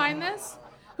to define this?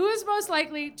 Who is most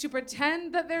likely to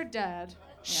pretend that they're dead,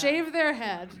 shave their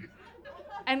head,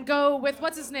 and go with,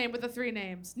 what's his name with the 3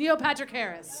 names? Neil Patrick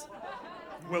Harris.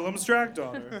 Willem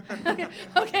Strackdaughter.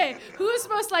 Okay, who is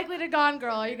most likely to gone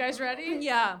girl? Are you guys ready?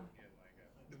 Yeah.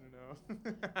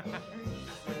 No.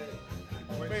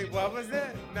 Wait, what was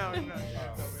it? No.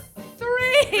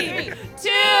 3, 2,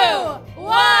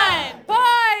 1,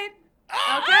 point.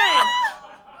 Okay.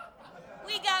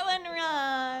 We got one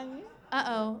wrong.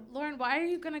 Uh-oh. Lauren, why are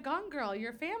you gonna gone girl?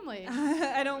 Your family.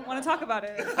 Okay, I don't want to talk about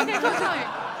it.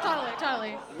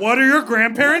 totally. What are your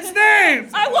grandparents'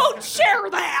 names? I won't share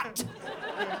that.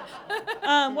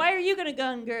 Why are you gonna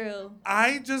gun girl?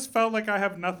 I just felt like I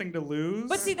have nothing to lose.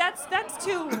 But see, that's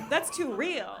too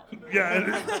real.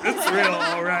 Yeah, it's real,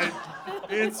 all right.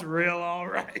 It's real, all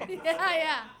right.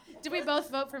 Yeah. Did we both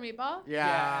vote for Meatball?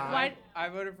 Yeah. Why? I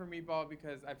voted for Meatball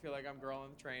because I feel like I'm girl on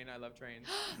the train. I love trains.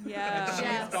 Yeah. She's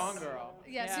Yes. Gone Girl.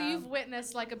 Yeah, so Yeah. you've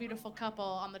witnessed like a beautiful couple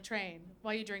on the train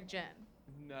while you drink gin.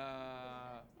 Nah,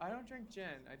 I don't drink gin.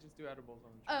 I just do edibles on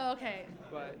the train. Oh, okay.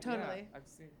 But totally. yeah, I've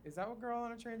seen. Is that what girl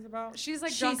on a train's about? She's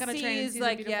like She drunk on a train. and sees sees a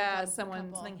like beautiful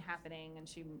something couple. happening, and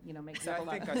she makes I up a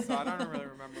lot. think I saw it. I don't really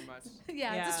remember much.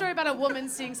 Yeah, it's Yeah. a story about a woman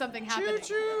seeing something happening.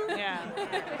 Yeah.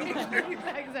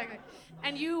 Exactly.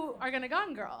 And you are gonna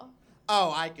gone girl.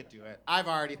 Oh, I could do it. I've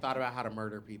already thought about how to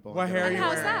murder people. What hair And you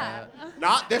how's wearing? that?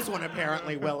 Not this one,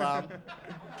 apparently, Willem.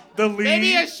 The lead.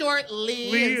 Maybe a short Lee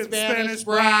Lee in in Spanish Spanish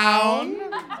brown.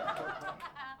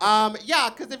 Yeah,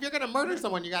 because if you're gonna murder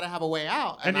someone, you gotta have a way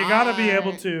out. and you gotta be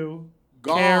able to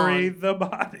Gone. carry the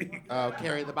body. Oh,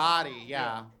 carry the body.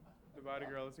 Yeah. The body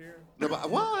girl is here.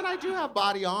 Well, and I do have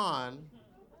body on.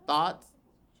 Thoughts?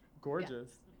 Gorgeous.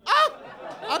 Oh,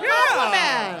 a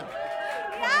compliment.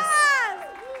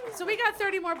 So we got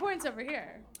 30 more points over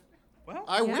here. Well,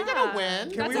 Are we gonna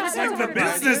win? Can we That's it's how- like the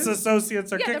that's how- business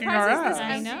associates are Yeah, the kicking our prize is this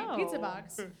ass. I empty know. pizza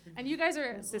box, and you guys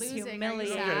are This is losing. Are you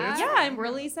humiliating. sad? Yeah, I'm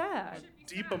really sad.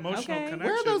 Deep emotional Okay. connection.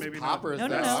 Where are those maybe poppers No,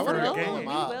 though? no, I no. wanna for go a pull game. them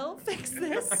We up. will fix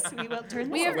this. We will turn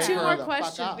We this have Wait 2 for more her to fuck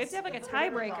questions. up. We have to have like a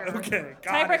tiebreaker. not. Okay,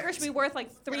 got Tiebreaker it. should be worth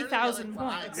like 3,000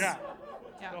 points. Yeah,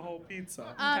 Yeah. the whole pizza.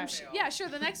 Okay. Yeah, sure.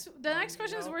 The next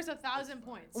question is worth 1,000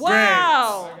 points.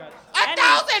 Wow.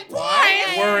 1,000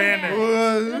 points. We're in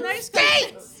it. The next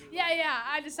question. Yeah,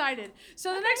 I decided.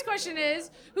 So the next question is,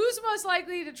 who's most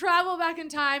likely to travel back in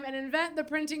time and invent the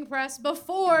printing press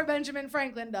before Benjamin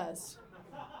Franklin does?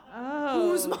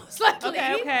 Oh. Who's most likely?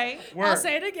 Okay. I'll Word.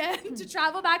 say it again. To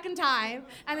travel back in time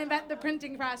and invent the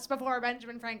printing press before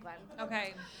Benjamin Franklin.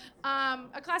 Okay.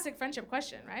 A classic friendship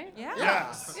question, right? Yeah.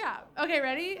 Yes. Yeah. Okay,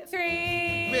 ready?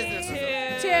 3,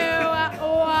 Business 2,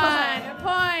 1,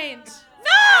 point.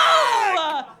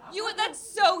 No!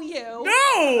 That's so you.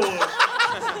 No!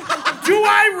 Do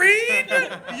I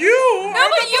read? You No, are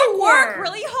but the you work bookworm.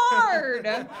 really hard.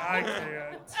 I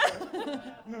can't.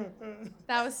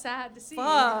 That was sad to see. Fuck.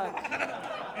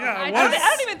 Yeah, I it I was.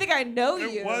 don't even think I know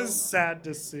you. It was sad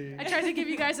to see. I tried to give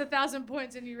you guys 1,000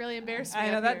 points and you really embarrassed me.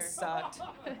 I know up that here. sucked.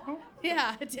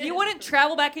 Yeah, it did. You wouldn't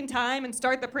travel back in time and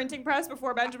start the printing press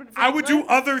before Benjamin I Franklin? would do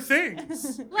other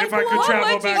things Like if I could what travel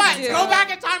would you back. do? in Go time.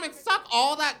 back in time and suck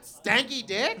all that stanky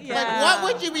dick? Yeah. Like,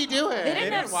 what would you be doing? They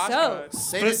didn't have wash soap.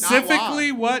 much. They did not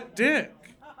Specifically, walk. what dick?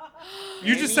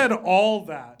 You just said all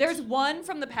that. There's one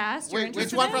from the past. You're Wait,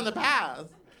 which interested one in? from the past?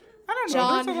 I don't know.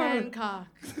 John there's a lot of- Hancock.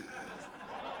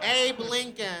 Abe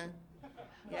Lincoln.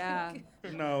 Yeah.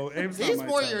 No, Abe's He's not my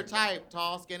more type. your type.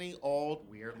 Tall, skinny, old,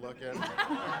 weird looking.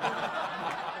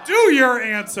 Do your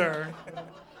answer.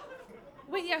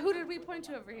 Wait, yeah, who did we point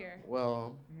to over here?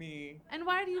 Well, Me. And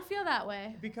why do you feel that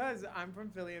way? Because I'm from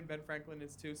Philly and Ben Franklin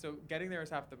is too, so getting there is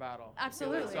half the battle.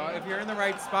 Absolutely. So if you're in the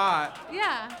right spot,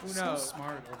 Yeah. who So knows?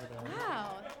 smart over there.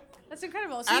 Wow. That's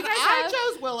incredible. So and you guys I have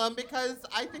chose Willem because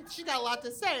I think she got a lot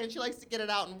to say and she likes to get it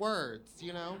out in words,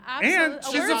 you know? And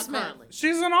absolute she's not wordsmith. currently.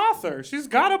 She's an author. She's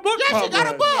got a book Yeah, she published.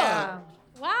 got a book. Yeah.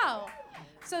 Wow.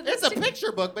 So It's a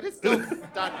picture book, but it's still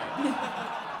done.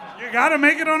 You gotta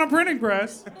make it on a printing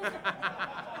press.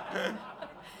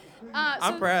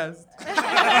 I'm pressed.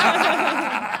 That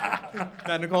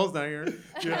Nicole's not here.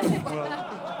 Yeah,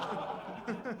 well,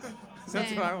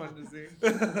 That's what I wanted to see.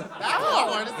 That's what I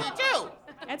wanted to see too.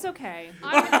 It's okay.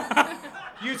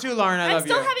 You too, Lauren. I I'm love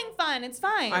still you. having fun. It's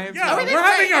fine. I am yeah, too. we're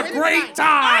having a Everything's great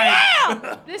fine.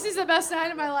 time. This is the best night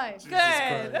of my life. Good.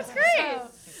 That's great.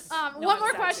 So, No, one more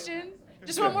exactly. question.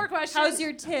 Just one more question. How's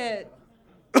your tit?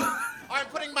 I'm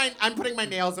putting my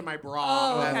nails in my bra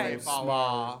Oh, as okay. they fall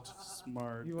off.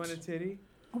 Smart. You want a titty?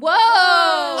 Whoa!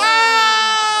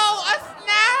 Oh, a A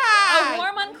snack!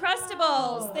 warm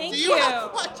Uncrustables. Thank Do you. you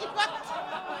have what you want?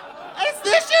 Is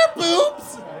this your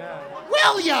boobs? Yeah.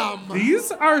 William!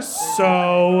 These are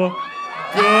so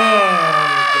good.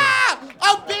 Ah!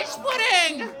 Oh, bitch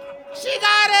pudding! She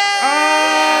got it!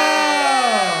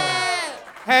 Oh!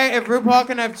 Hey, if RuPaul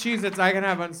can have Cheez-Its, I can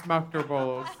have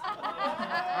Unsmuckables.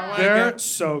 They're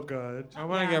so good. I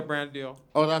want to get a brand deal.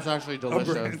 Oh, that's actually A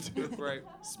delicious. brand. That's right.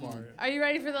 Smart. Are you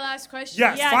ready for the last question?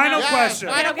 Yes, Yeah, final no. question.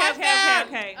 Yes,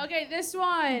 Okay. Okay, this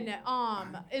one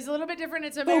is a little bit different.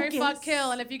 It's a marry, Focus. fuck,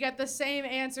 kill, and if you get the same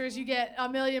answers, you get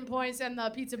 1,000,000 points and the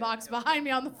pizza box behind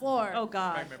me on the floor. Oh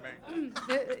God.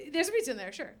 There's a pizza in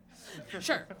there, sure.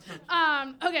 Sure.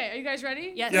 Okay, are you guys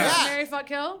ready? Yes. Yes. Marry, fuck,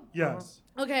 kill? Yes.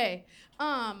 Okay.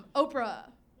 Oprah,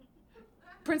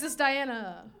 Princess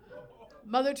Diana,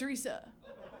 Mother Teresa.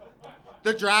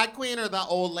 The drag queen or the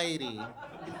old lady?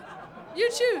 You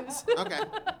choose. Okay.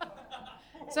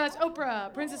 So that's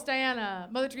Oprah, Princess Diana,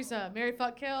 Mother Teresa, marry,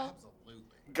 fuck, kill.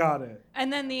 Got it.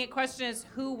 And then the question is,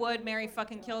 who would marry,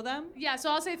 fucking kill them? Yeah, so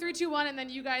I'll say 3, 2, 1, and then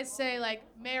you guys say like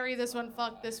marry this one,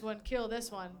 fuck this one, kill this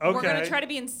one. Okay. We're gonna try to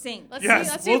be in sync. Let's Yes,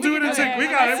 see. Let's see we'll if do we it can in do sync. We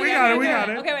Okay, got let's it. We see got if it. We can got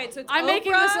do it. Okay, wait. So it's I'm Oprah,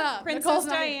 making this up. Princess Nicole's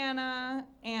not here. Diana,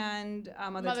 and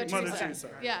Mother Mother Teresa. Mother Teresa.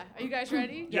 Yeah, are you guys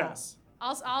ready? Yes.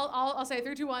 I'll say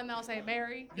 3, 2, 1, then I'll say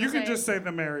marry. You You'll can just say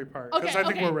the Mary part, Okay, because I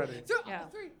think okay. we're ready. Yeah.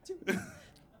 3, 2.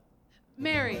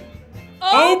 Marry.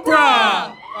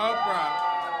 Oprah! Oprah.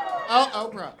 Oh,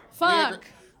 Oprah. Fuck.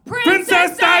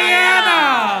 Princess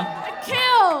Diana!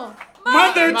 Kill.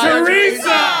 Mother Mother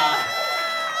Teresa!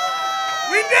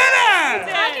 We did it!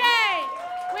 Okay.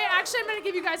 Wait, actually, I'm gonna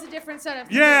give you guys a different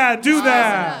setup. Yeah, do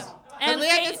that. And And we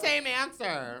had fa- the same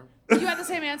answer. You had the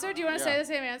same answer? Do you want to Yeah. say the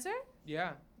same answer?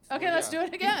 Yeah. Okay, let's do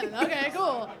it again. Okay,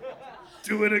 cool.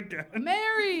 Do it again.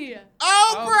 Marry.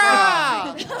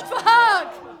 Oprah!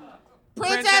 Fuck.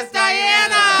 Princess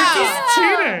Diana! Just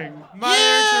cheating.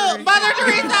 Mother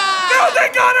Teresa! No, they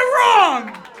got it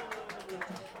wrong!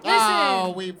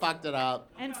 Oh, we fucked it up.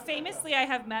 And famously, I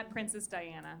have met Princess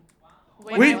Diana.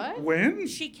 Wait, what? when?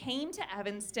 She came to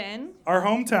Evanston, Our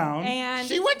hometown. and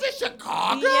She went to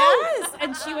Chicago? yes,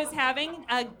 and she was having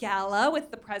a gala with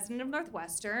the president of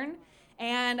Northwestern,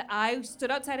 and I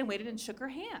stood outside and waited and shook her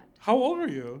hand. How old were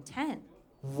you? 10.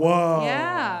 Whoa.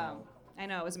 Yeah, I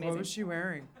know, it was amazing. What was she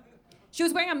wearing? She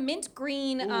was wearing a mint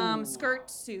green skirt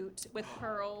suit with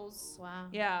pearls. Wow.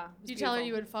 Yeah. Did you tell her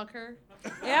you would fuck her?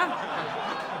 Yeah.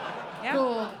 Yeah.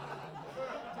 Cool.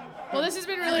 Well, this has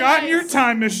been really Got in nice. your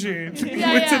time machine. You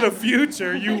Yeah, went yeah. to the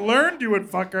future. You learned you would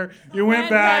fuck her. You went Went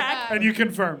back, back. and you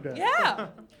confirmed it. Yeah.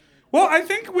 Well, I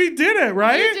think we did it,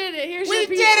 right? You did it. Here's We your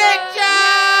did pizza. it,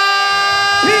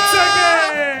 Joe! Pizza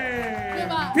game!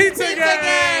 Goodbye. Pizza Pizza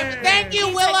game! game! Thank you,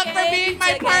 Willa, for being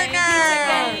my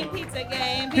partner! Pizza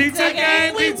game. Pizza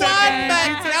game! We Pizza won, game! but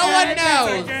Pizza no one game, knows.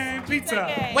 Pizza game!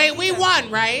 Pizza! Wait, we won,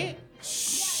 right?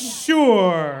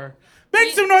 Sure.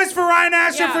 Make some noise for Ryan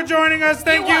Asher Yeah. for joining us.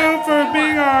 Thank you won. for You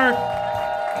being won. our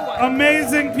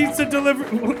amazing pizza delivery.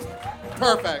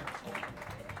 Perfect.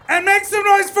 And make some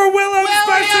noise for Willow's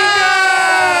special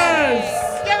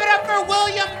guest! Give it up for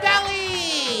William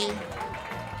Belly!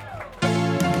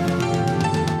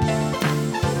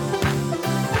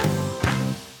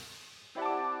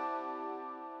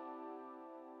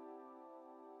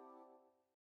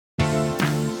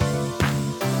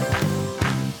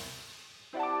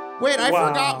 Wait, I Wow.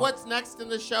 forgot what's next in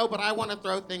the show, but I want to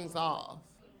throw things off.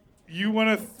 You want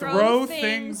to Throw throw things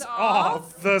things off?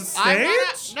 off the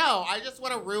stage? I just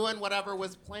want to ruin whatever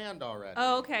was planned already.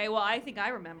 Oh, okay. Well, I think I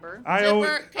remember.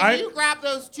 Zipper, can you grab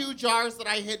those 2 jars that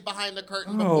I hid behind the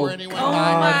curtain before anyone Oh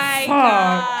died? my fuck.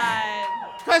 God.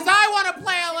 Because I want to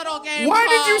play a little game. Why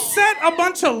did you called- set a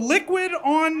bunch of liquid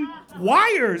on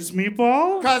wires,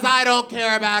 Meatball? Because I don't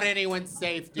care about anyone's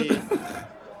safety.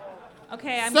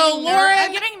 Okay, I'm, So, getting Lauren,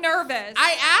 I'm getting nervous.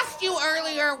 I asked you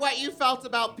earlier what you felt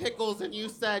about pickles, and you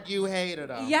said you hated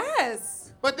them.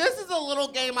 Yes. But this is a little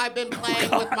game I've been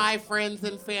playing with my friends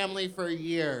and family for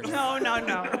years. No.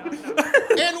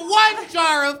 In one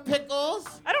jar of pickles.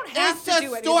 I don't have is to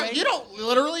do anything. You don't,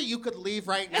 literally, you could leave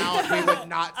right now and we would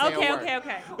not say a word.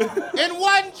 Okay. In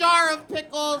one jar of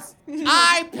pickles,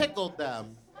 I pickled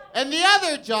them. And the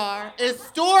other jar is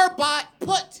store-bought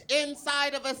put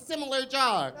inside of a similar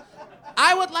jar.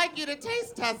 I would like you to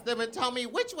taste test them and tell me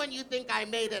which one you think I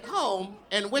made at home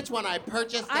and which one I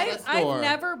purchased at a store. I've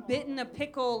never bitten a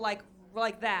pickle like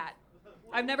that.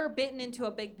 I've never bitten into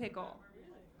a big pickle.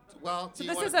 Well, So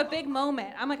this is a big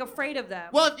moment. I'm like afraid of them.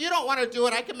 Well, if you don't want to do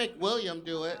it, I can make William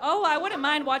do it. Oh, I wouldn't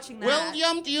mind watching that.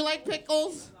 William, do you like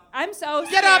pickles? I'm so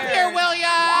Get scared. up here, William!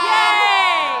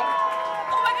 Yay!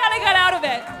 Oh my God, I got out of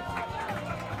it.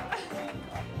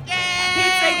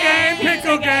 Pizza game,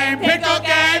 pickle game, pickle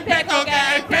game, pickle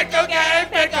game, pickle game,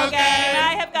 pickle game.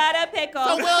 I have got a pickle.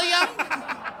 So, William,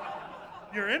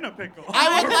 You're in a pickle.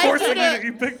 I would You're like forcing you me to- to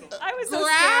eat pickles. I was so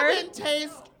grab scared. and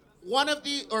taste one of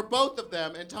the, or both of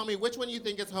them, and tell me which one you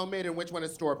think is homemade and which one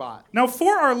is store-bought. Now,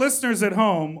 for our listeners at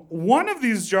home, one of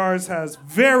these jars has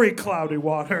very cloudy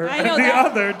water, I and know the that.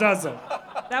 other doesn't.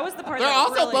 That was the part They're that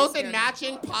was also really both scary. in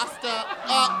matching pasta.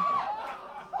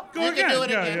 Go You again. can do it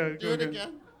yeah, again. Yeah, do go it again.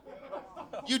 again.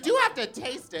 You do have to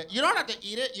taste it. You don't have to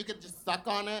eat it. You can just suck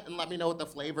on it and let me know what the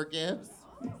flavor gives.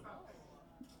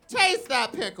 Taste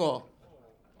that pickle.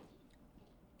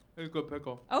 It's a good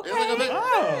pickle. Okay. It's like a bit-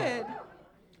 Good.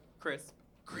 Crisp.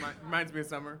 Reminds me of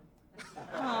summer.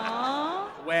 Aww.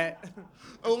 Wet.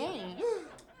 Mm.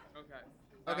 Okay.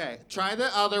 Okay, try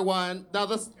the other one. Now,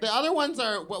 the other ones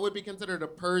are what would be considered a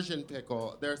Persian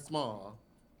pickle. They're small.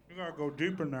 You gotta go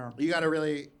deep in there. You gotta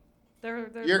really, They're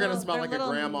you're gonna little- smell they're like a little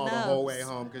grandma the whole nubs. way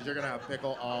home because you're gonna have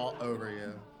pickle all over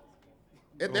you.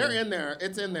 They're in there.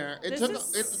 It's in there. It This took.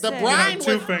 is It's the sick. brine. You got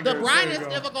two The fingers. brine There is you go.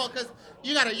 difficult because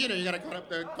you gotta cut up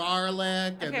the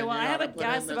garlic. And Okay, then well, you I have a gotta put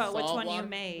in guess the about which salt one you water.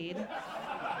 made.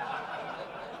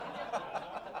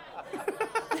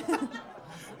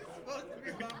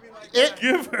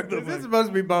 Give her the Is this mic. supposed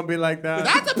to be bumpy like that?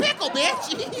 That's a pickle,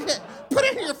 bitch. Put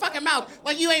it in your fucking mouth.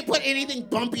 Like you ain't put anything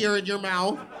bumpier in your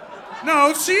mouth.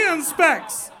 No, she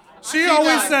inspects. She She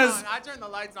always does. says, I turn the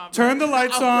lights on. turn the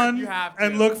lights Oh, on you have to.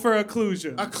 and look for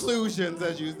occlusion. Occlusions,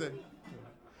 as you say.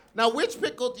 Now, which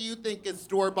pickle do you think is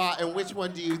store-bought and which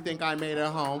one do you think I made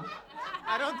at home?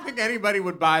 I don't think anybody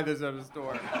would buy this at a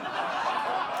store.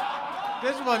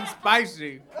 This one's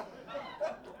spicy.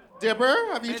 Dipper,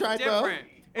 have you It's tried different.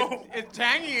 It's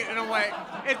tangy in a way.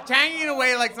 It's tangy in a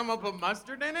way like someone put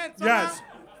mustard in it. Somehow.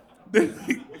 Yes.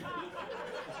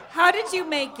 How did you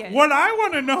make it? What I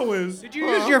want to know is, Did you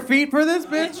use your feet for this,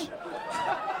 bitch?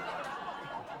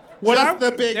 what Just I,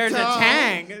 the big There's tongue. a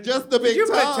tang. Just the big Did you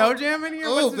put tongue. toe jam in here?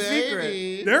 Oh, What's the secret?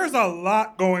 baby. there's a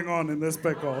lot going on in this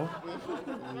pickle.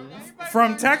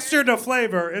 From texture to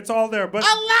flavor, it's all there. But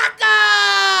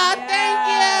Alaska! Thank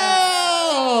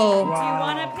you! Do you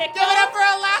want a pickle? Give it up for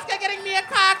Alaska getting me a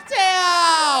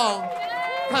cocktail!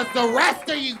 Because the rest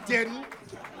of you didn't.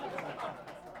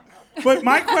 But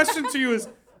my question to you is,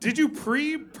 did you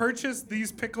pre-purchase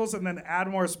these pickles and then add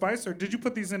more spice, or did you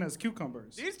put these in as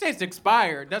cucumbers? These taste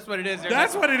expired. That's what it is.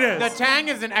 That's what it is. The tang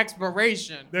is an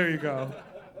expiration. There you go.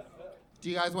 Do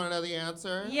you guys want to know the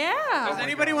answer? Yeah. Does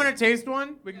anybody want to taste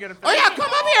one? We can get a. Oh yeah,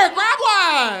 come up here, grab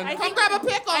one. I Come think- grab a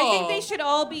pickle. I think they should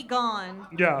all be gone.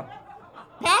 Yeah.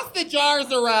 Pass the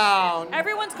jars around.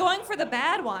 Everyone's going for the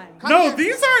bad one. Come No, here.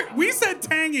 these are. We said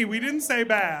tangy. We didn't say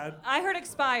bad. I heard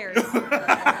expired.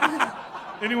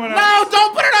 Anyone else? No,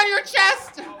 don't put it on your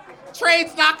chest.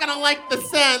 Trade's not gonna like the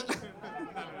scent.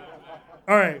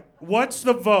 All right. What's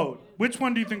the vote? Which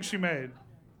one do you think she made?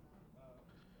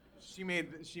 She made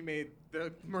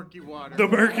the murky water. The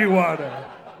murky water.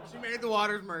 She made the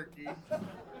waters murky.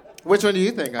 Which one do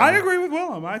you think? I agree with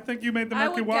Willem. I think you made the I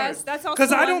murky would water. guess that's also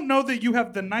Because I one- don't know that you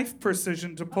have the knife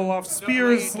precision to pull off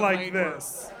spears the like blade work.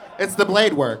 this. It's the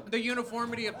blade work. The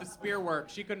uniformity of the spear work.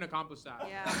 She couldn't accomplish that.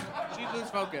 Yeah. She'd lose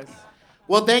focus.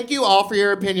 Well, thank you all for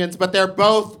your opinions, but they're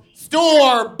both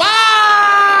store-bought!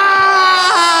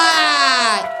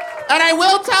 And I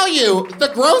will tell you, the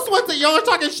gross ones that y'all are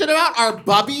talking shit about are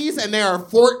Bubbies, and they are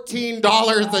 $14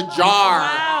 a jar.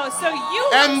 Wow. So you.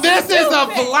 And look this is a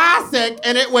stupid. classic,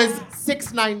 and it was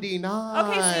 $6.99.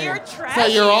 Okay, so you're So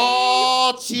trashy. you're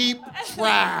all cheap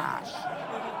trash.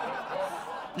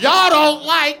 Y'all don't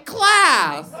like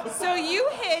class. So you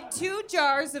hid 2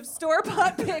 jars of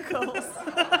store-bought pickles.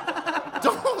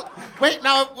 Don't wait.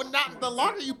 Now, the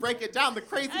longer you break it down, the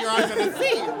crazier I'm gonna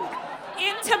see.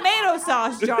 In tomato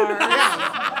sauce jar.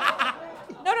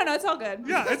 No, it's all good.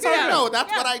 Yeah, it's all good. No,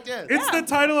 that's what I did. It's the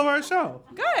title of our show.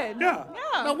 Good. Yeah.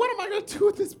 Now, what am I going to do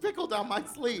with this pickle down my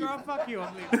sleeve? Girl, fuck you.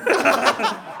 I'm leaving.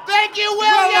 Thank you,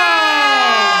 William!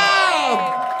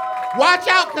 Watch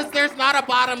out, because there's not a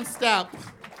bottom step.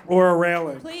 Or a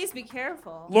railing. Please be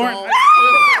careful. Lauren,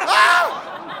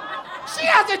 She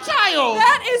has a child!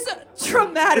 That is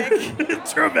traumatic.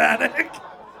 dramatic.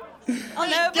 I'll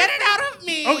never. Get it out of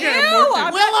me! Okay, Ew,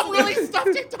 I'm working. I'm Willem really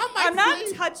stuffed it down my I'm not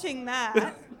sleeve. touching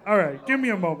that. All right, give me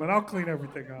a moment. I'll clean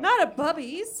everything up. Not a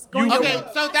bubbies. You- Okay,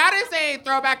 so that is a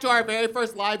throwback to our very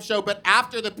first live show, but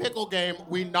after the pickle game,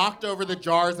 we knocked over the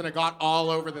jars and it got all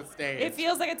over the stage. It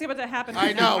feels like it's about to happen.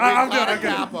 I know, we I'm let good, it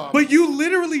happen. But you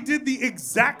literally did the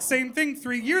exact same thing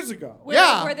 3 years ago.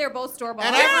 Where they're both store bought.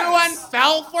 And everyone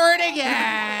fell for it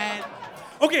again.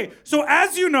 Okay, so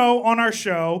as you know, on our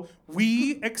show,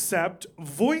 we accept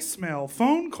voicemail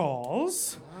phone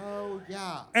calls. Oh,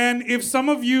 yeah. And if some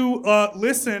of you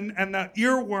listen and that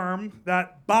earworm,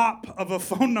 that bop of a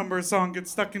phone number song gets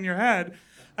stuck in your head,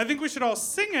 I think we should all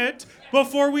sing it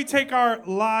before we take our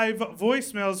live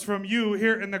voicemails from you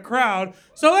here in the crowd.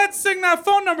 So let's sing that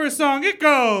phone number song. It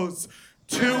goes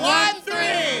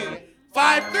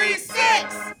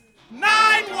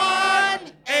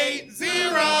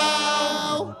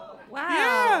 213-536-9180. Wow.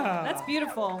 Yeah. That's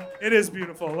beautiful. It is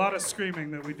beautiful. A lot of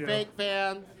screaming that we do. Fake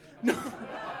fan.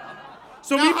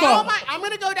 So Now, Meatball, I'm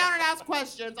going to go down and ask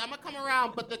questions. I'm going to come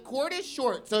around, but the cord is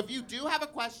short. So if you do have a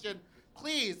question,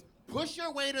 please push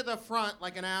your way to the front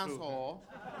like an asshole.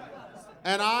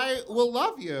 And I will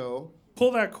love you.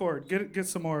 pull that cord. Get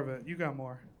some more of it. You got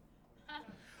more.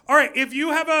 All right, if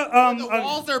you have The a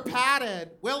walls are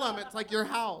padded. Willem, it's like your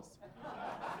house.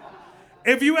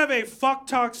 if you have a fuck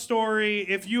talk story,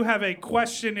 if you have a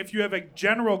question, if you have a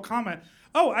general comment.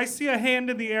 Oh, I see a hand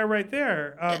in the air right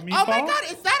there. Meatball? Oh my God,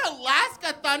 is that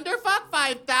Alaska Thunderfuck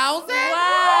 5000?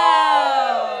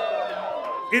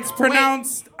 Wow. It's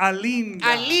pronounced Alinda.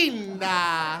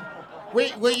 Alinda.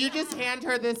 Wait, will you just hand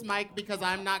her this mic because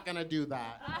I'm not gonna do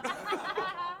that.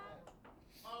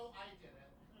 Oh, I did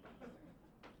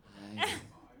it.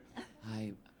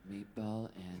 Hi, Meatball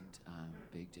and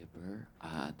Big Dipper.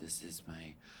 This is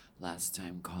my last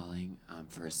time calling,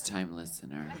 first time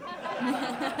listener.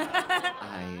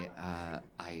 I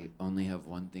only have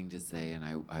one thing to say, and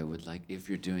I would like, if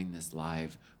you're doing this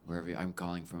live, wherever I'm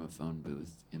calling from a phone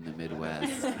booth in the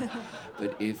Midwest,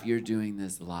 but if you're doing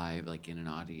this live, like in an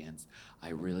audience, I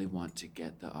really want to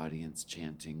get the audience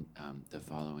chanting the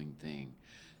following thing.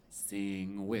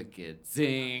 Sing wicked,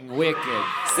 sing wicked,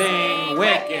 sing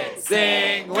wicked,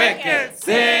 sing wicked,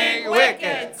 sing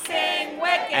wicked, Sing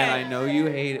wicked. And I know you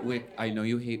hate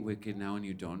Wicked now, and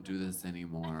you don't do this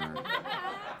anymore.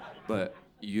 But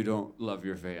you don't love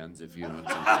your fans if you don't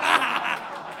do this.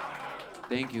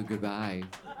 Thank you. Goodbye.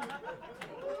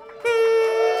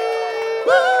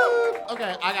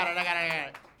 Okay, I got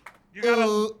it. You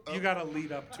gotta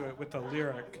lead up to it with a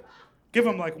lyric. Give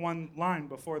them like one line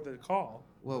before the call.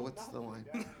 Well, what's the line?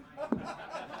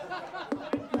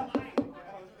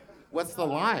 What's the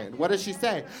line? What does she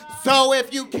say? So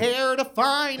if you care to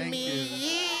find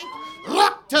me,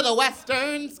 look to the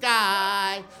western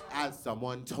sky. As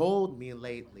someone told me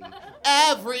lately,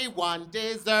 everyone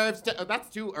deserves to... Oh, that's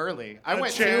too early. I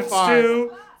went too chance far.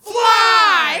 to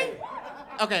Fly!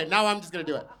 Okay, now I'm just gonna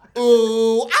do it.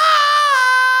 Ooh, ah!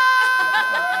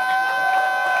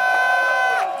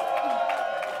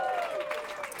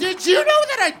 Did you know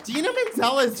that Idina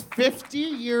Menzel is 50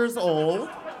 years old?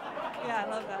 Yeah, I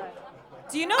love that.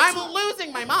 Do you know I'm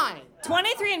losing my mind.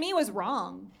 23andMe was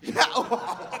wrong?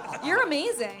 You're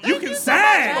amazing. You can sing.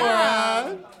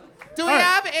 Laura. Do we All right.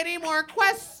 have any more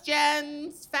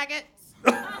questions, faggots?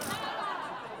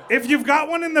 If you've got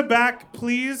one in the back,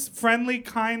 please, friendly,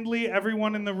 kindly,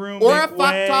 everyone in the room, Or a make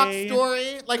fuck talk way.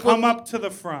 story? Like Come when up to the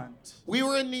front. we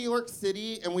were in New York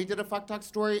City and we did a fuck talk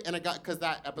story, and it got because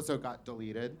that episode got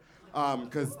deleted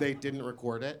because they didn't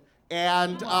record it.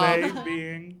 And They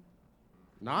being.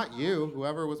 not you,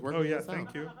 whoever was working. Oh yeah, this out.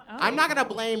 thank you. I'm not gonna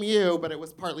blame you, but it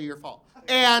was partly your fault.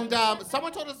 And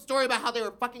someone told us a story about how they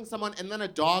were fucking someone and then a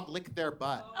dog licked their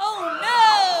butt.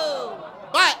 Oh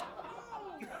But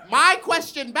my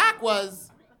question back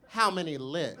was, how many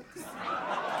licks?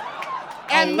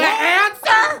 And the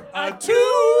answer? 2. 3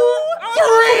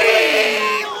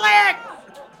 licks!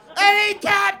 And he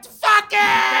kept no!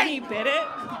 fucking! He bit it.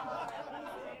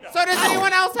 So does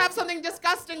anyone else have something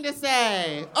disgusting to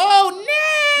say? Oh,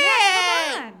 Nick!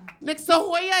 Yeah, come on. Nick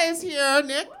Sahoya is here.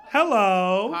 Nick?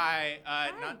 Hello. Hi,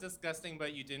 not disgusting,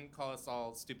 but you didn't call us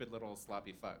all stupid little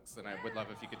sloppy fucks, and I would love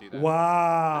if you could do that.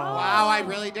 Wow. Wow, I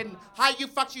really didn't. Hi, you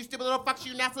fucks, you stupid little fucks,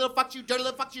 you nasty little fucks, you dirty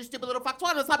little fucks, you stupid little fucks.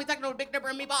 One of the sloppy techno, Big Dipper,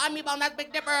 and Meatball. I'm Meatball, and that's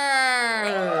Big Dipper.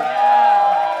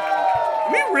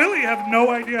 We really have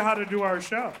no idea how to do our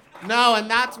show. No, and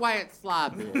that's why it's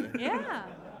sloppy. Yeah.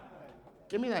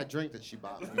 Give me that drink that she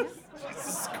bought me.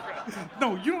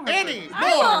 No, you don't have Any to.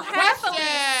 I will more happily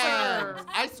questions? serve.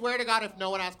 I swear to God, if no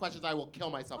one asks questions, I will kill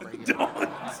myself right here. Do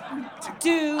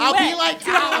I'll it. be like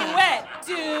do Alan. it.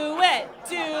 Do it.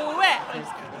 Do it.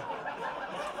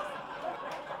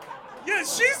 Yeah,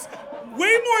 she's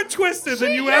way more twisted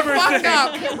than you You're ever fucked think.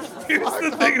 up. Here's the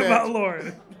Fucked thing up, about bitch.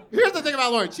 Lauren. Here's the thing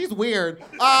about Lauren. She's weird.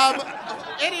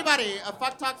 Anybody, a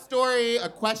fuck talk story, a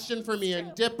question for me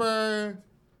and Dipper.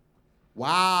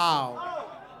 Wow.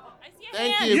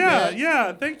 Thank you, Yeah, bitch.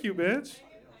 yeah. Thank you, bitch.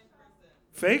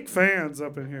 Fake fans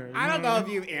up in here. I don't know if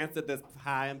you've answered this.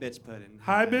 Hi, I'm Bitch Puddin.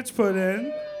 Hi, bitch. Put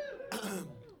in.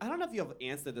 I don't know if you've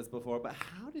answered this before, but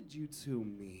how did you two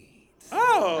meet?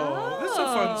 Oh, this is a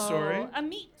fun story. A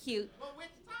meet cute.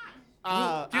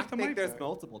 I Give the think mic there's back.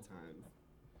 multiple times.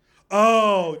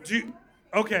 Oh,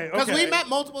 okay. Because we met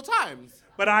multiple times.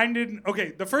 But I didn't.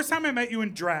 Okay, the first time I met you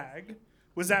in drag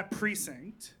was at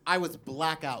Precinct, I was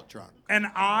blackout drunk. and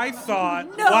I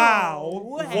thought, No wow,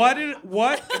 way.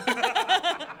 what?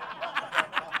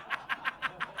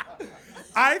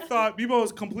 I thought Bebo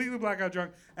was completely blackout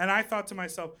drunk, and I thought to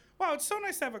myself, wow, it's so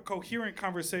nice to have a coherent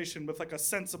conversation with like a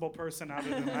sensible person out of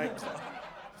the nightclub.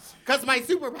 Because my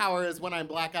superpower is when I'm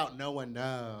blackout, no one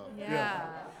knows. Yeah.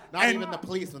 Not And even the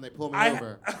police when they pull me I-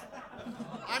 over.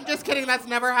 I'm just kidding. That's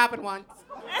never happened once.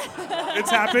 It's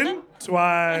happened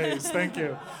twice. Thank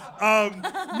you.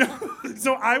 No,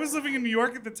 so I was living in New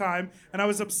York at the time, and I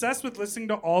was obsessed with listening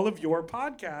to all of your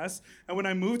podcasts. And when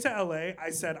I moved to LA, I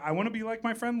said, I want to be like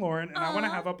my friend Lauren, and I want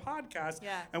to have a podcast.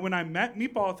 Yeah. And when I met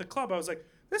Meatball at the club, I was like,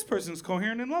 this person's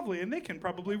coherent and lovely, and they can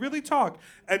probably really talk.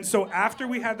 And so after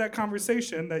we had that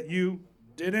conversation that you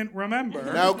didn't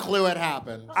remember, No clue it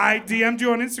happened. I DM'd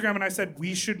you on Instagram, and I said,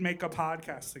 we should make a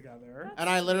podcast together. And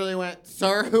I literally went,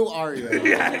 sir, who are you?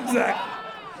 Yeah, exactly.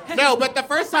 No, but the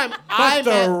first time I the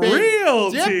met Big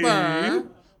real Dipper tea-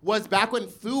 was back when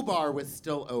Fubar was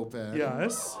still open.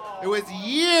 Yes. It was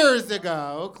years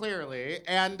ago, clearly,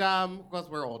 and because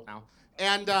we're old now.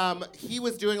 And he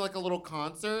was doing like a little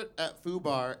concert at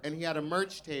Fubar, and he had a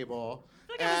merch table.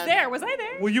 I feel like I was there. Was I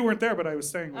there? Well, you weren't there, but I was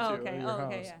staying with Oh, you okay. at your Oh, house.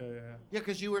 okay, yeah. Yeah,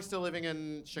 because you were still living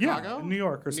in Chicago? in New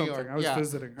York or New something. York, I was yeah.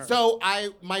 visiting her. So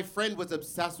my friend was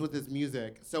obsessed with his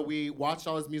music. So we watched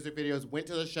all his music videos, went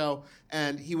to the show,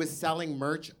 and he was selling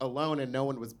merch alone, and no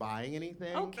one was buying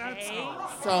anything. Okay.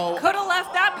 So Could have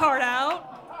left that part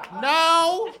out.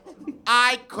 no,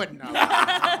 I couldn't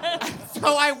have.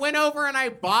 So I went over and I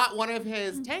bought one of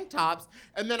his tank tops,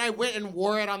 and then I went and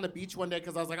wore it on the beach one day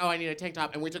because I was like, oh, I need a tank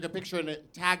top. And we took a picture and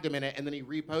it tagged him in it, and then he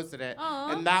reposted it.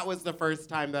 Aw. And that was the first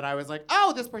time that I was like,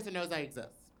 oh, this person knows I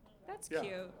exist. That's Yeah.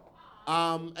 cute.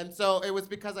 And so it was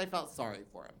because I felt sorry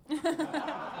for him.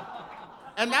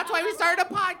 And that's why we started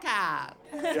a podcast.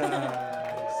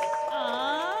 Yes.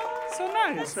 Aww. So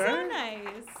nice, That's right? so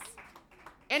nice.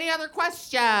 Any other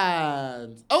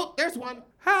questions? Oh, there's one.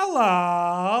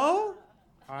 Hello.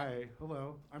 Hi,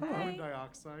 hello. I'm Carbon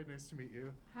Dioxide. Nice to meet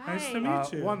you. Hi. Nice to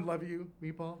meet you. One, love you,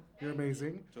 Meatball. You're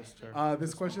amazing. Just her.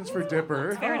 This question's for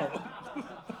Dipper. Fair enough.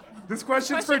 This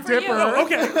question's Question for for you. Dipper. Oh,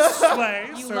 okay. Slay.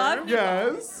 You sir. love-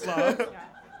 Yes.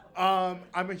 Love.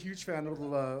 I'm a huge fan of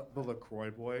the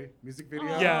LaCroix Boy music video.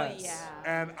 Oh, Yes. yeah.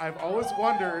 And I've always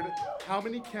wondered how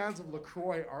many cans of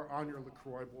LaCroix are on your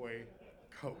LaCroix Boy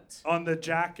coat. On the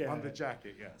jacket. On the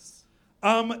jacket, yes.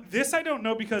 This I don't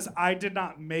know because I did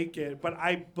not make it, but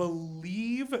I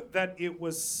believe that it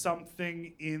was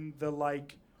something in the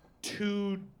like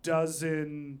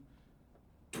 24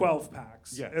 12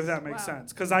 packs, Yes. if that makes Wow.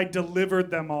 sense. Because I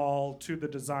delivered them all to the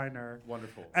designer.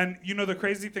 Wonderful. And you know, the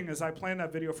crazy thing is I planned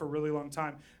that video for a really long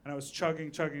time, and I was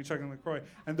chugging LaCroix.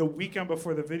 And the weekend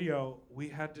before the video, we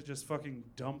had to just fucking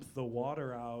dump the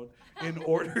water out in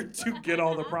order to get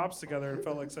all the props together. It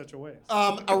felt like such a waste.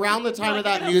 Around the time of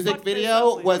that Fuck music this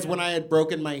video up, was yeah. when I had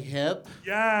broken my hip.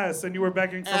 Yes, and you were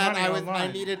begging for And money I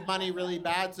online. needed money really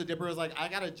bad, so Dipper was like, I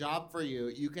got a job for you.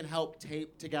 You can help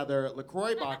tape together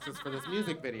LaCroix boxes for this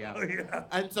music video. Yeah.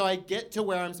 And so I get to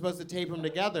where I'm supposed to tape them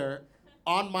together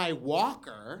on my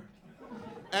walker,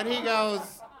 and he goes,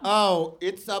 oh,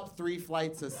 it's up 3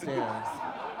 flights of stairs.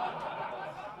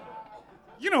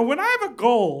 You know, when I have a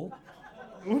goal,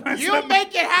 You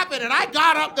make it happen. And I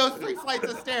got up those 3 flights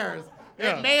of stairs.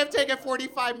 Yeah. It may have taken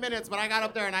 45 minutes, but I got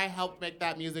up there and I helped make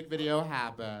that music video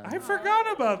happen. I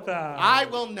forgot about that. I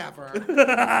will never.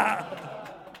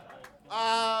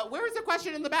 Where is the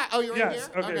question in the back? Oh, you're right Yes,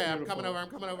 here? okay, I'm beautiful. coming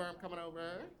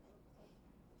over.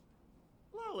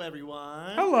 Hello,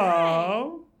 everyone.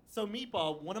 Hello. So,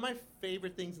 Meatball, one of my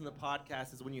favorite things in the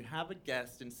podcast is when you have a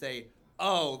guest and say,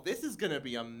 oh, this is going to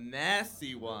be a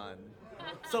messy one.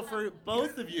 So, for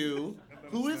both of you,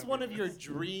 who is one of your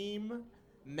dream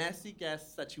messy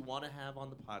guests that you want to have on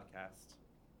the podcast?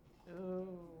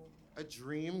 A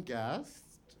dream guest?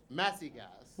 Messy guest.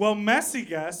 Well, messy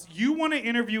guest, you want to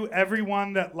interview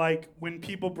everyone that, like, when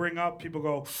people bring up, people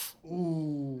go,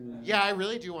 ooh. Yeah, I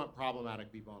really do want problematic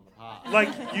people on the pod. Like,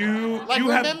 you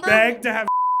have remember- begged to have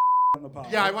on the pod.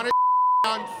 Yeah, I want to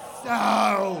on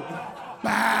so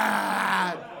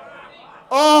bad.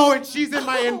 Oh, and she's in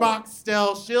my inbox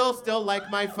still. She'll still like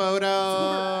my photos.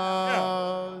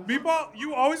 Yeah. Meatball,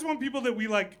 you always want people that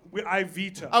I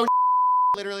veto. Oh,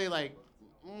 literally like.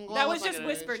 That was just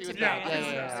whispered she was today. not-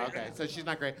 Yeah, okay, so she's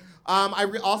not great. I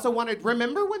also wanted.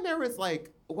 Remember when there was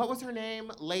like, what was her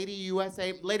name? Lady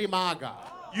USA, Lady Maga.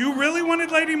 You really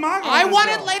wanted Lady Maga on I the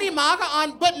wanted show. Lady Maga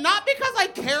on, but not because I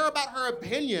care about her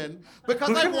opinion, because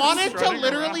Look I at her wanted to strutting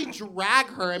literally drag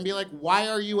her and be like, why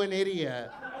are you an idiot?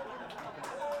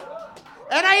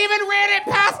 And I even ran it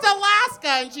past Alaska,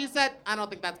 and she said, I don't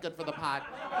think that's good for the pod.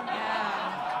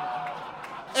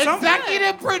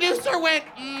 Executive producer went,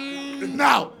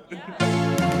 no.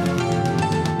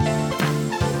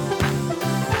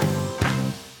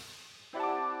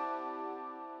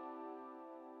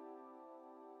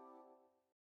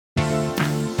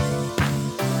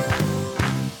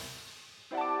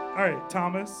 All right,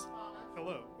 Thomas.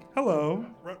 Hello. Hello.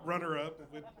 Runner-up,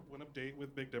 went up date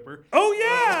with Big Dipper. Oh,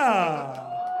 yeah.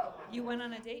 You went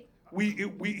on a date?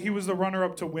 He was the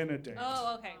runner-up to win a date.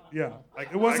 Oh, okay. Yeah.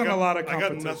 It wasn't a lot of I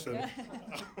got competition. nothing.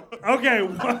 Okay,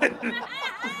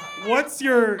 what's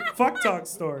your fuck talk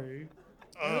story?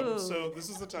 Ooh. So this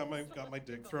is the time I got my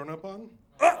dick thrown up on.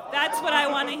 That's what I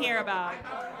want to hear about.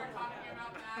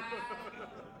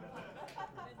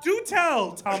 Do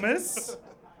tell, Thomas.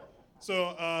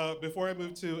 So before I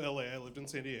moved to LA, I lived in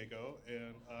San Diego,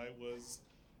 and I was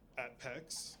at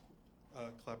PEX.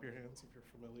 Clap your hands if you're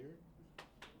familiar.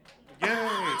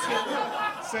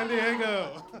 Yay! San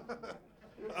Diego.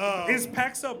 Is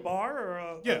PEX a bar or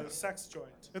a sex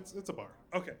joint? It's a bar.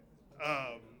 Okay.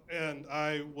 And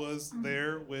I was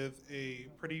there with a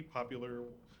pretty popular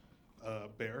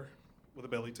bear with a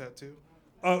belly tattoo.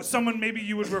 Someone maybe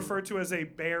you would refer to as a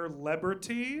bear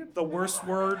liberty, the worst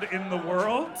word in the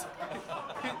world.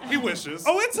 He wishes.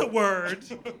 Oh, it's a word.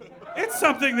 It's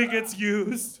something that gets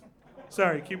used.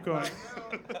 Sorry, keep going.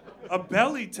 A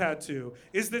belly tattoo.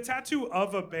 Is the tattoo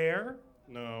of a bear?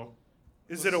 No.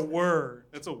 Is it a word?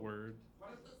 It's a word.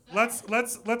 Let's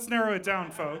narrow it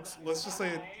down, folks. Let's just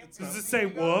say Does it say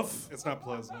woof? It's not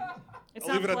pleasant. It's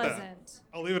I'll not leave it pleasant. at that.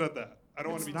 I'll leave it at that. I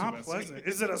don't want to be It's too not messy. pleasant.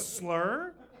 Is it a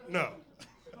slur? No.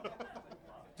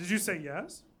 Did you say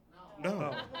yes?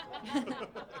 No.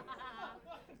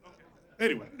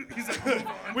 Anyway,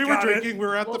 we were Got it. drinking. We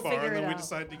were at We'll the bar, figure and then it we out.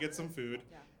 decided to get some food.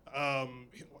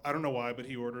 I don't know why, but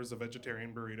he orders a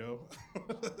vegetarian burrito.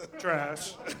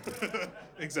 Trash.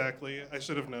 Exactly. I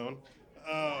should have known.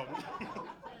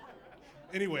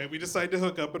 Anyway, we decided to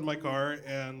hook up in my car,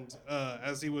 and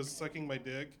as he was sucking my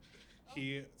dick,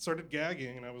 he started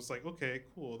gagging, and I was like, okay,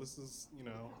 cool, this is,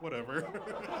 whatever.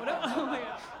 Oh my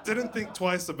God. Didn't think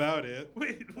twice about it.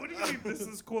 Wait, what do you mean this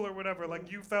is cool or whatever?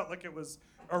 Like you felt like it was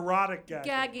erotic gagging.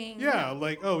 Gagging. Yeah,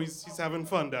 like, oh, he's having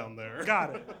fun down there.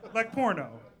 Got it. Like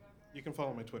porno. You can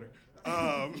follow my Twitter.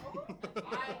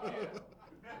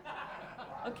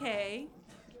 Okay.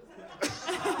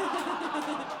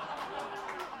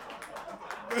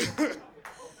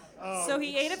 So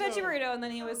he ate a veggie burrito and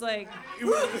then he was like,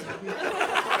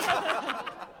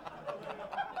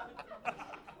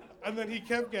 And then he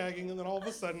kept gagging, and then all of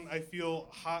a sudden, I feel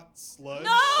hot sludge.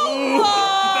 no!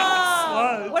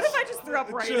 Sludge. What if I just threw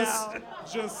up right now?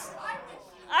 Just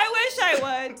I wish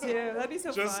I would too. That'd be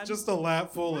so fun. just a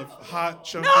lap full of hot,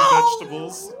 chunky No!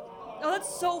 vegetables, Oh, that's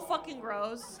so fucking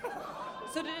gross.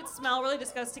 So did it smell really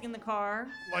disgusting in the car?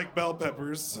 like bell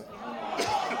peppers.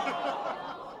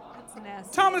 That's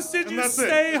nasty. Thomas, did And you that's it.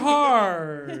 stay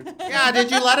hard? Yeah,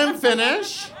 did you let him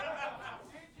finish?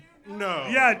 No.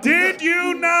 Yeah, did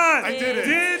you not? I did it.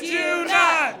 Did you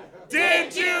not?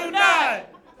 Did you not?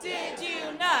 Did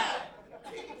you not?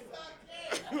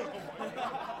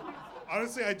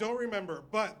 Honestly, I don't remember,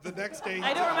 but the next day.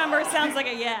 I don't remember. It sounds like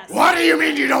a yes. What do you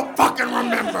mean you don't fucking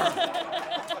remember?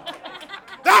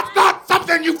 That's not something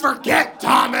something you forget,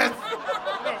 Thomas.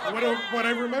 What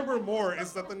I remember more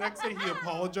is that the next day he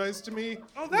apologized to me.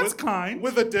 Oh, that's kind.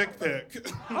 With a dick pic.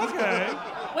 Okay.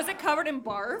 Was it covered in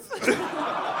barf? He's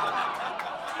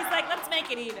like, let's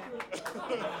make it even.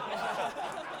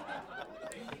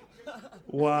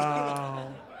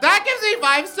 Wow. That gives me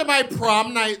vibes to my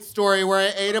prom night story where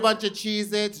I ate a bunch of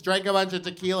Cheez-Its, drank a bunch of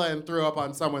tequila, and threw up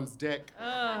on someone's dick.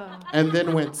 And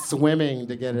then went swimming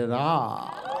to get it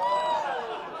off.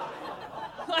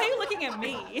 Why are you looking at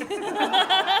me?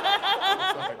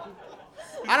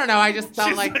 I don't know, I just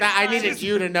felt like that. I needed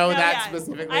you to know that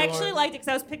specifically. I actually Lauren. liked it because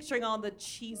I was picturing all the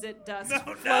Cheez-It dust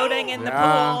floating in the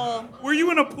Yeah. pool. Were you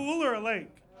in a pool or a lake?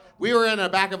 We were in the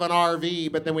back of an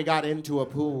RV, but then we got into a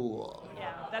pool.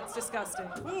 Yeah, that's disgusting.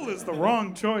 Pool is the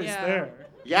wrong choice there.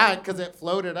 Yeah, because it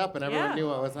floated up and everyone Yeah. knew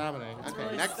what was happening. That's Okay,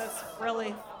 really, next. That's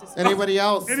really disgusting. Anybody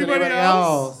else? Anybody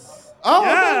else? Oh,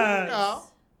 Yes. there we go.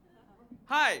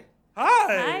 Hi.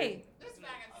 Hi.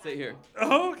 Sit here.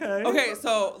 Oh, okay. Okay,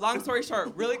 so long story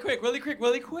short, really quick. Yeah,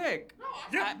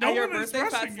 At no your one is birthday,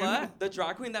 Fat rushing you. Slut, the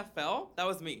drag queen that fell, that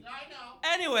was me. I know.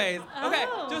 Anyways, okay,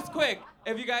 Oh. just quick.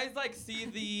 If you guys like see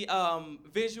the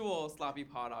visual Sloppy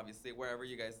Pod, obviously, wherever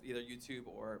you guys, either YouTube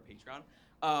or Patreon,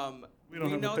 We don't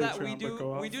have a know that we Patreon, but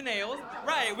go off. do nails.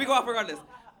 Right, we go off regardless.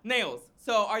 Nails.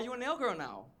 So are you a nail girl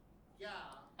now?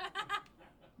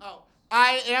 Oh,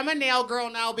 I am a nail girl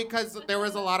now because there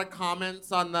was a lot of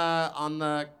comments on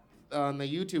the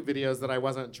YouTube videos that I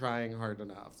wasn't trying hard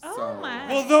enough. So.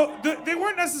 Well, though they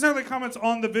weren't necessarily comments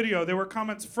on the video. They were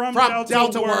comments from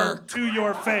Delta Work to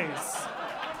your face.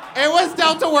 It was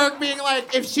Delta Work being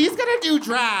like, if she's gonna do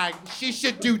drag, she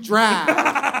should do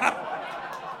drag.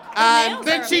 And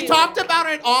then she talked about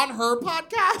it on her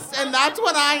podcast, and that's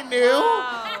when I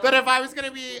knew that if I was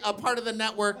gonna be a part of the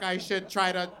network, I should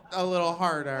try to a little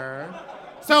harder.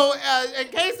 So, in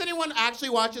case anyone actually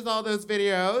watches all those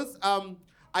videos,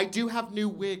 I do have new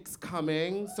wigs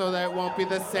coming, so that it won't be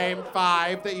the same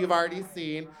 5 that you've already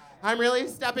seen. I'm really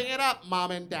stepping it up,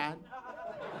 Mom and Dad.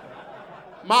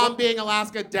 Mom being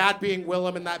Alaska, Dad being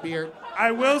Willem in that beard.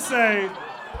 I will say,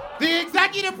 the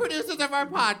executive producers of our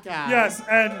podcast. yes,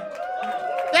 and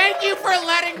Thank you for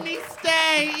letting me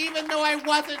stay, even though I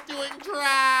wasn't doing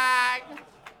drag.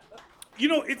 you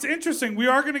know, it's interesting. We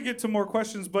are going to get to more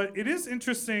questions, but it is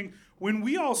interesting. When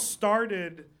we all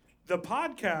started the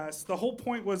podcast, the whole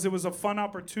point was it was a fun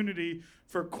opportunity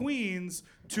for queens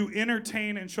to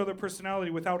entertain and show their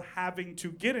personality without having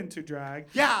to get into drag.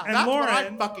 Yeah, and that's Lauren, what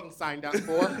I fucking signed up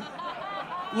for.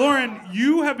 Lauren,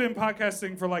 you have been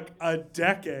podcasting for like a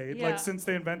decade, Yeah. like since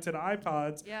they invented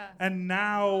iPods. Yeah. And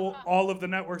now all of the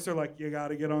networks are like, you got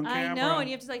to get on I camera. know, and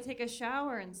you have to like take a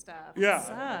shower and stuff. It Yeah.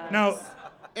 sucks. Now,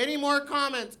 Any more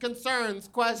comments, concerns,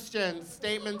 questions,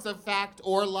 statements of fact,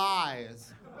 or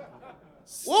lies?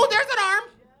 Whoa, there's an arm.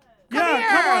 yeah, here.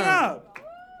 come on up.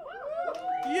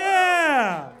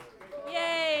 Yeah.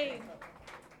 Yay.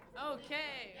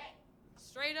 Okay.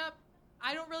 Straight up,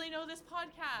 I don't really know this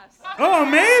podcast. Oh,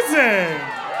 amazing.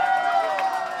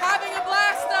 Having a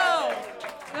blast though.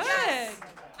 Good. Yes.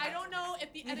 I don't know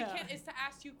if the etiquette is to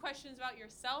ask you questions about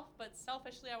yourself, but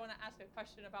selfishly I want to ask a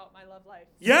question about my love life.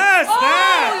 Yes,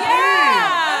 that.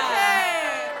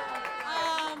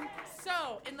 Okay.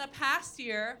 So in the past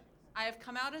year, I have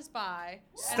come out as bi.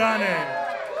 Stunning.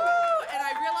 And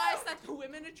I realized that the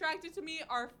women attracted to me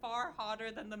are far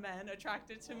hotter than the men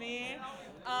attracted to me.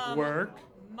 Work.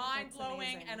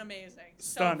 Mind-blowing and amazing.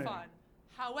 Stunning. So fun.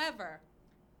 However,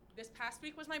 this past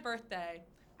week was my birthday.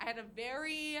 I had a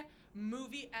very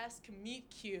movie-esque meet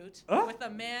cute with a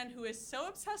man who is so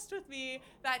obsessed with me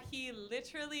that he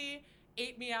literally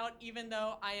ate me out even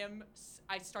though I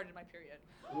started my period.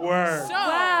 Word. So,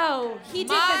 Wow, he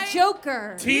did the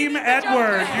Joker. Team He did the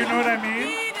Edward, Joker. you know what I mean?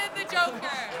 He did the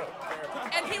Joker.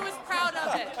 And he was proud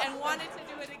of it and wanted to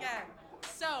do it again.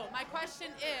 So, my question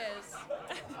is...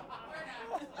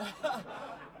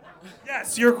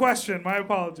 Yes, your question. My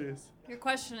apologies. Your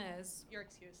question is? You're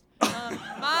excused.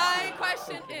 My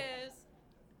question is,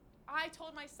 I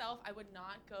told myself I would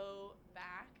not go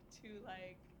back to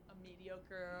like a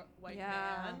mediocre white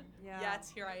man. Yeah. Yet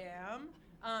here I am.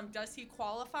 Does he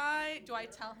qualify? Do I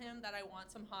tell him that I want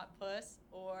some hot puss,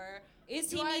 or Is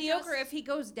do he I mediocre just- if he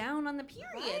goes down on the period,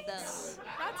 Right? though? That's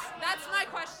my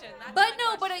question. That's But my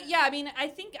no, but question. yeah, I mean, I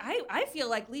think I feel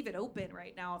like leave it open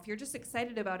right now if you're just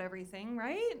excited about everything,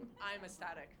 right? I'm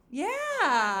ecstatic.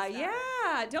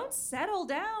 Yeah. Don't settle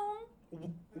down.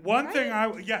 One thing I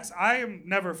am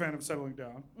never a fan of settling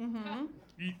down. Mm-hmm.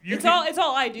 You It's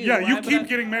all I do. Yeah, you but keep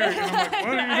getting married. And I'm like,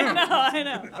 what are you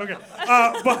doing? I know. Okay.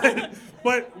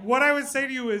 But what I would say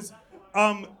to you is,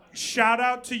 shout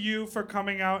out to you for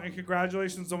coming out and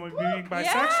congratulations on being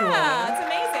bisexual. Yeah, it's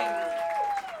amazing.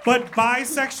 But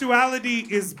bisexuality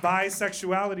is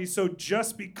bisexuality. So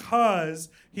just because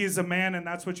he is a man and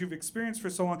that's what you've experienced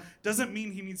for so long doesn't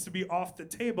mean he needs to be off the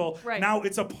table. Right. Now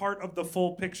it's a part of the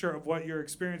full picture of what you're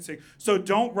experiencing. So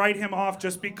don't write him off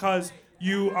just because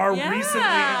you are recently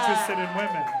interested in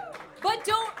women.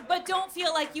 But don't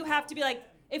feel like you have to be like,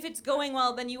 if it's going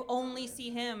well, then you only see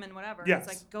him and whatever. Yes.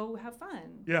 It's like, go have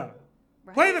fun. Yeah.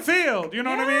 Right? Play the field. You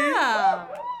know what I mean?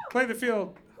 Play the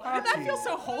field. And that feels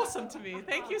so wholesome to me.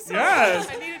 Thank you so Yes.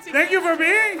 much. I needed to Thank you for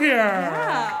being here.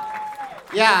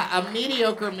 Yeah, a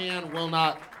mediocre man will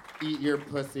not eat your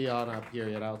pussy on a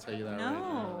period. I'll tell you that right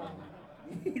now.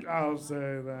 I'll say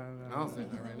that. I'll say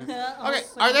that right now. Okay,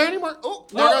 are there any more? Oh,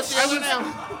 there goes the other nail.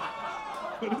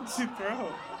 What did she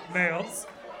throw? Nails.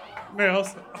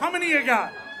 Nails. How many you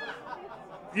got?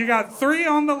 You got 3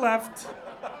 on the left.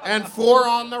 And 4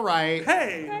 on the right.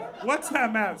 Hey, what's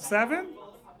that math? 7?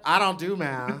 I don't do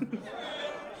math.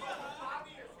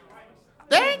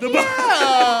 Thank you.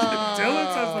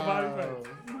 Dylan says the body face.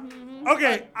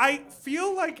 Okay, I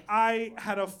feel like I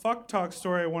had a fuck talk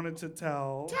story I wanted to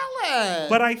tell. Tell it.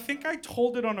 But I think I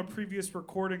told it on a previous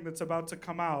recording that's about to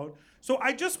come out. So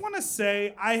I just want to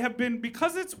say I have been,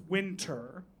 because it's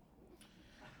winter,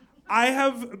 I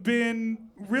have been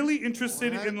really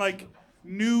interested in like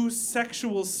new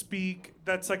sexual speak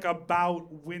that's like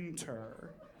about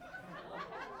winter.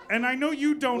 And I know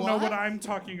you don't know what I'm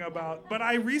talking about, but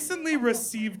I recently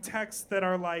received texts that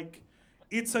are like,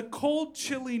 it's a cold,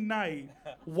 chilly night.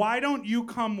 Why don't you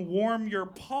come warm your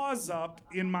paws up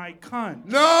in my cunt?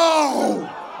 No!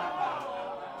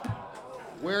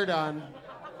 We're done.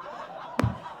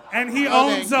 And he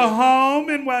owns a home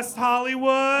in West Hollywood.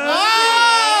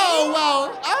 Oh, well,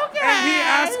 okay. And he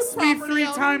asks me 3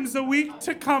 times a week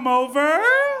to come over.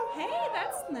 Hey,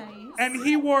 that's nice. And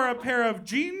he wore a pair of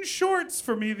jean shorts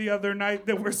for me the other night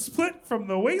that were split from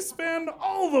the waistband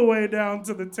all the way down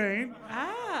to the taint.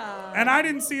 Ah. And I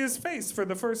didn't see his face for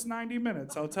the first 90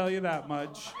 minutes, I'll tell you that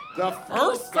much. The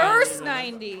First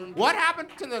 90. What happened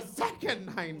to the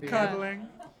second 90? Cuddling.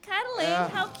 Cuddling,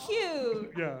 how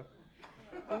cute. Yeah.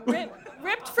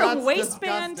 Ripped from That's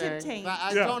waistband to disgusting. taint.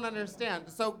 I don't understand.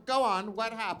 So go on.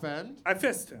 What happened? I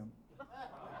fist him.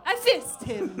 I fist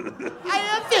him.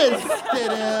 I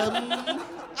fisted him.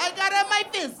 I got my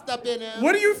fist up in him.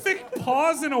 What do you think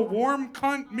paws in a warm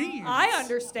cunt means? I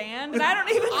understand, but I don't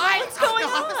even know what's going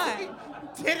on.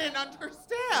 Didn't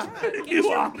understand. Get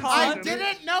your paws. I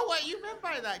didn't know what you meant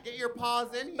by that. Get your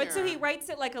paws in here. But so he writes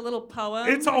it like a little poem.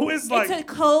 It's always like, it's a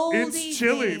cold it's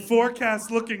chilly,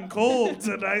 forecast looking cold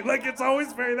tonight. Like, it's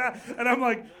always very that. And I'm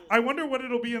like, I wonder what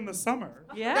it'll be in the summer.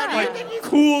 Yeah. Now, do you think he's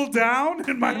Cool down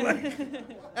in my leg.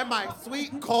 in my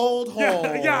sweet cold hole?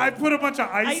 Yeah, I put a bunch of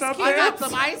ice up I there. got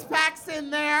some ice packs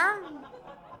in there.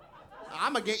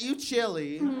 I'm going to get you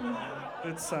chili.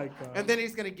 It's psycho. And then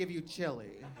he's going to give you chili.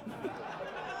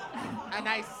 A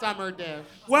nice summer dish.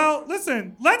 Well,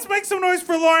 listen, let's make some noise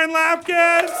for Lauren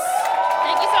Lapkus.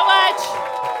 Thank you so much.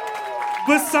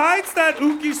 Besides that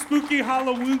ooky spooky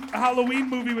Halloween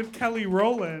movie with Kelly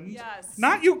Rowland, Yes.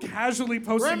 not you casually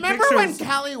posting Remember pictures. when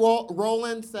Kelly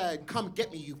Rowland said, "Come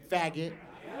get me, you faggot"?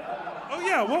 Oh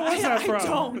yeah, what was that from? I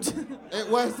don't. It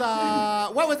was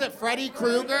what was it? Freddy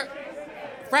Krueger,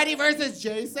 Freddy versus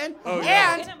Jason. Oh,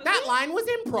 yeah. And that line was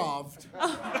improv.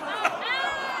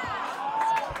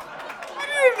 How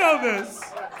do you know this?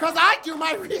 Cause I do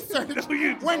my research No,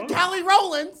 you when don't. Kelly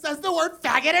Rowland says the word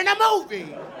faggot in a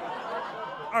movie.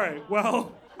 All right,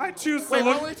 well, I choose to Wait,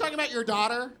 look. what were we talking about? Your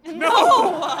daughter?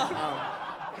 No.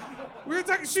 We were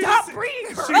talking. Stop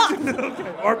bringing her up.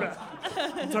 Okay, or Beth.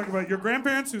 I'm talking about your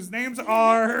grandparents whose names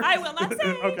are. I will not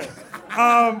say. Okay.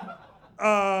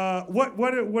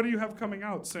 What do you have coming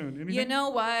out soon? Anything? You know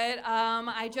what?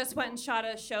 I just went and shot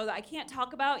a show that I can't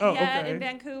talk about Oh, yet okay. in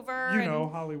Vancouver. You and know,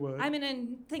 Hollywood. I'm in a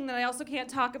thing that I also can't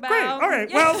talk about. Great. All right.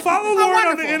 Yeah. Well, follow Lauren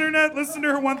on the wonderful. internet. Listen to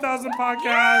her 1000 podcast.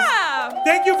 Yeah.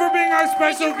 Thank you for being our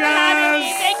special Thank you for having me.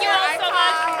 guest. Thank you all so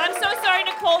much. I'm so sorry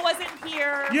Nicole wasn't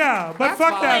here. Yeah, but That's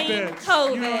fuck that fine. bitch.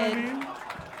 COVID. You know what I mean?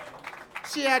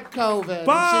 She had COVID.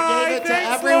 Bye. She gave it to Thanks,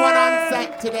 everyone on Lauren.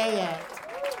 set today.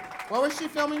 What was she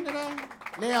filming today?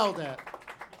 Nailed it.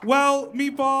 Well,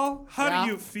 Meatball, how Yeah.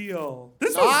 do you feel?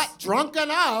 This Not drunk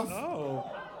enough. Oh.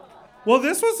 Well,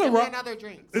 this was a Give me ro- another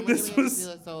drink. This Someone give me a was-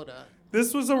 tequila soda.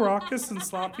 This was a raucous and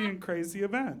sloppy and crazy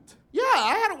event. Yeah,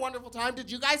 I had a wonderful time. Did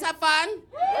you guys have fun?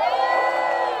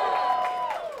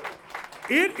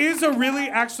 It is a really,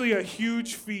 actually, a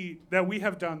huge feat that we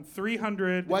have done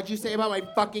 300. What'd you say about my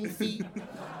fucking feet?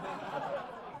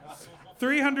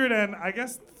 300 and I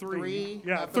guess three.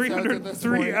 Yeah, episodes at this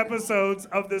 303 point. episodes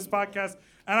of this podcast.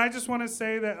 And I just want to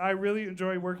say that I really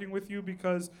enjoy working with you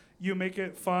because you make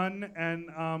it fun and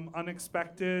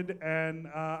unexpected, and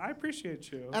I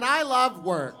appreciate you. And I love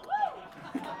work.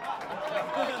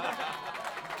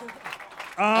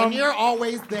 And you're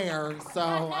always there, so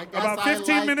I guess About I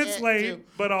 15 like minutes it late, too.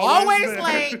 but always there.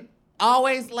 late.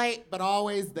 Always late, but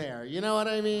always there. You know what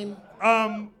I mean?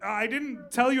 I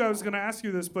didn't tell you I was going to ask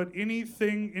you this, but any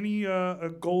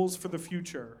goals for the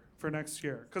future for next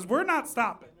year? Because we're not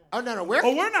stopping. Oh, no, we're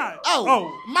not.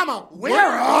 Mama, we're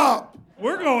up.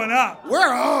 We're going up. We're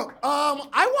up.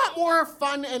 I want more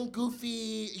fun and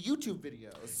goofy YouTube videos.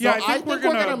 So Yeah, I think we're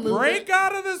gonna move break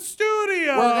out of the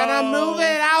studio. We're gonna move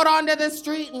it out onto the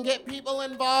street and get people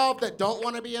involved that don't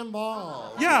want to be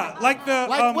involved. Yeah, like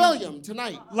William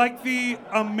tonight. Like the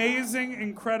amazing,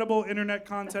 incredible internet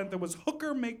content that was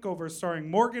Hooker Makeover starring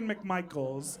Morgan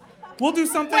McMichaels. We'll do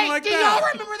something like do that. y'all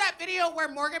remember that video where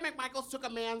Morgan McMichaels took a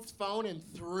man's phone and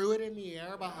threw it in the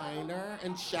air behind her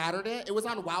and shattered it? It was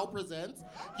on Wow Presents.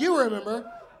 You remember?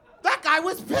 That guy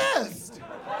was pissed.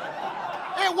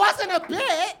 It wasn't a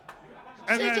bit.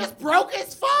 And she then- just broke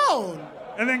his phone.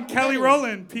 And then Kelly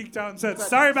Rowland peeked out and said,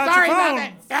 "Sorry about Sorry your phone,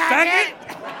 about that,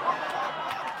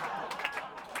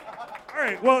 faggot." All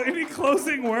right. Well, any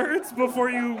closing words before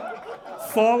you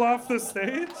fall off the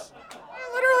stage?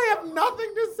 I literally have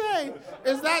nothing to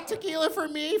say. Is that tequila for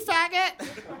me, faggot?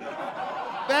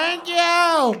 Thank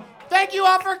you. Thank you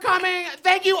all for coming.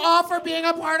 Thank you all for being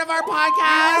a part of our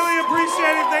podcast. Really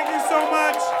appreciate it. Thank you so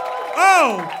much.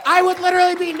 Oh! I would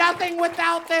literally be nothing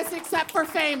without this except for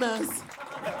famous.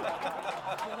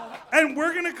 And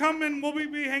we're gonna come and we'll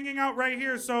be hanging out right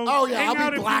here. So Oh, yeah, hang I'll be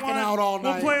out if you blacking want. out all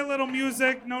We'll night. play a little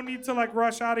music. No need to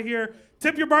rush out of here.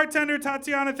 Tip your bartender,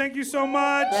 Tatiana. Thank you so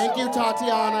much. Thank you,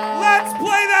 Tatiana. Let's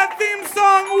play that theme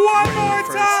song one more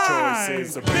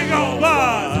time. Big ol'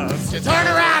 buzz. You turn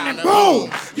around and boom,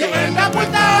 you end up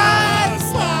with us.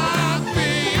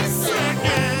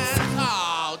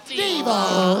 Oh,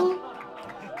 Diva.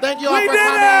 Thank you all We for did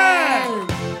coming.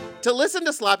 To listen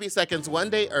to Sloppy Seconds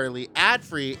one day early,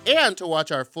 ad-free, and to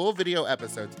watch our full video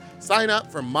episodes, sign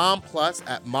up for Mom Plus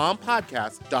at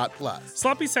mompodcast.plus.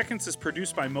 Sloppy Seconds is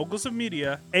produced by Moguls of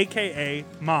Media, a.k.a.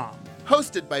 Mom.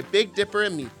 Hosted by Big Dipper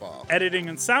and Meatball. Editing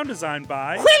and sound design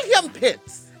by William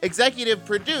Pitts. Executive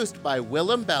produced by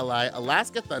Willem Belli,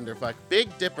 Alaska Thunderfuck,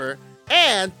 Big Dipper,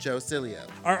 and Joe Cilio.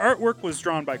 Our artwork was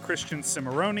drawn by Christian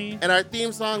Cimarroni. And our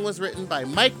theme song was written by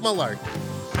Mike Malarkey.